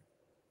Pakistan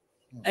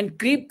and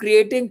keep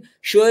creating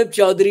Shoaib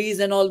Chaudhry's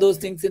and all those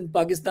things in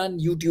Pakistan,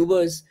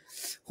 YouTubers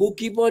who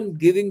keep on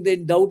giving the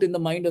doubt in the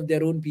mind of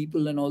their own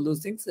people and all those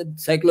things, and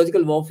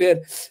psychological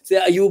warfare,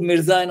 say Ayub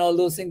Mirza and all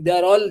those things. They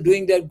are all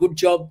doing their good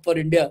job for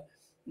India,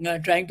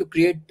 trying to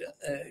create.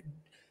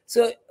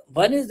 So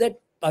one is that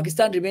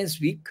Pakistan remains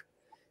weak.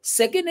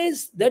 Second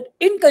is that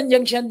in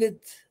conjunction with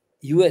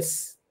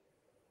US,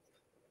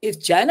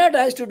 if China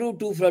tries to do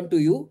two-front to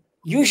you,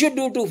 you should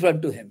do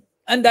two-front to him.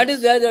 And that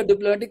is where the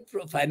diplomatic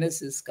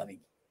finesse is coming.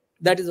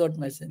 That is what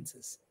my sense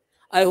is.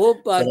 I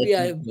hope, RP,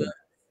 I have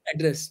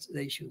addressed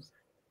the issues.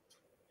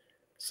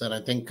 Sir,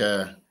 I think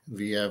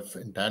we have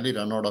entirely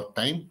run out of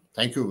time.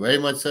 Thank you very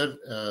much, sir.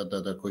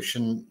 The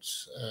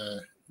questions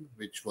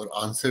which were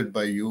answered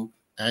by you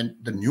and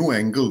the new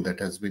angle that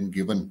has been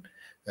given,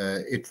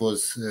 it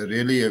was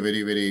really a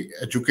very, very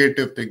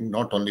educative thing,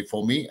 not only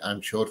for me,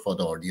 I'm sure for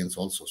the audience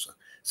also, sir.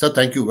 Sir,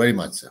 thank you very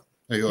much, sir.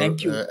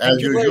 Thank you. As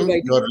usual,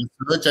 your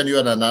research and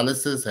your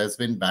analysis has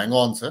been bang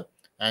on, sir.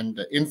 And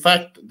in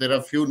fact, there are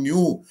a few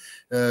new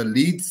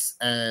leads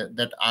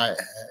that I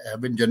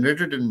have been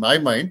generated in my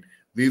mind.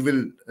 We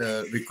will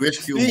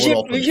request you more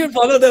often. We should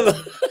follow them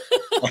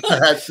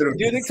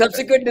during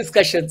subsequent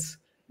discussions.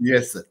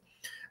 Yes, sir.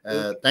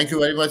 Thank you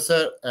very much,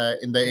 sir.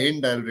 In the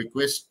end, I'll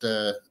request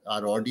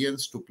our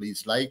audience to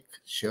please like,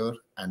 share,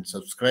 and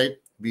subscribe.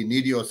 We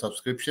need your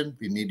subscription.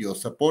 We need your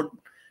support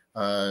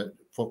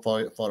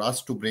for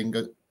us to bring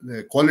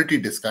a quality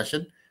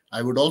discussion.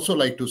 I would also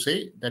like to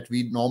say that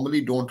we normally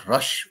don't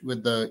rush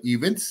with the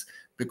events,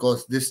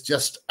 because this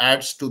just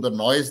adds to the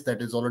noise that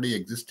is already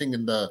existing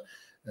in the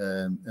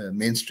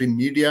mainstream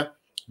media.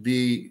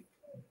 We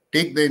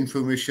take the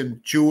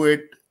information, chew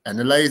it,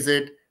 analyze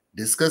it,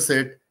 discuss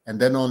it, and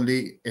then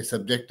only a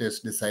subject is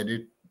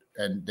decided,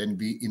 and then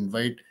we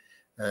invite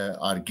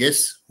our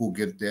guests who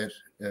give their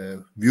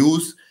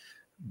views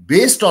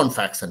based on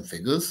facts and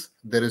figures.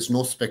 There is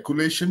no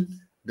speculation.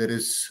 There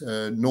is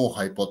no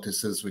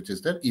hypothesis which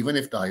is there. Even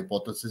if the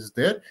hypothesis is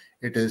there,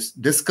 it is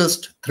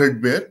discussed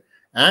threadbare,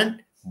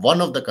 and one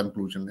of the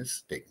conclusion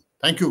is taken.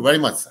 Thank you very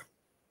much, sir.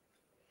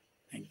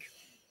 Thank you.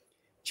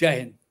 Jai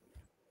Hind.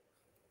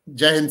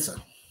 Jai Hind, sir.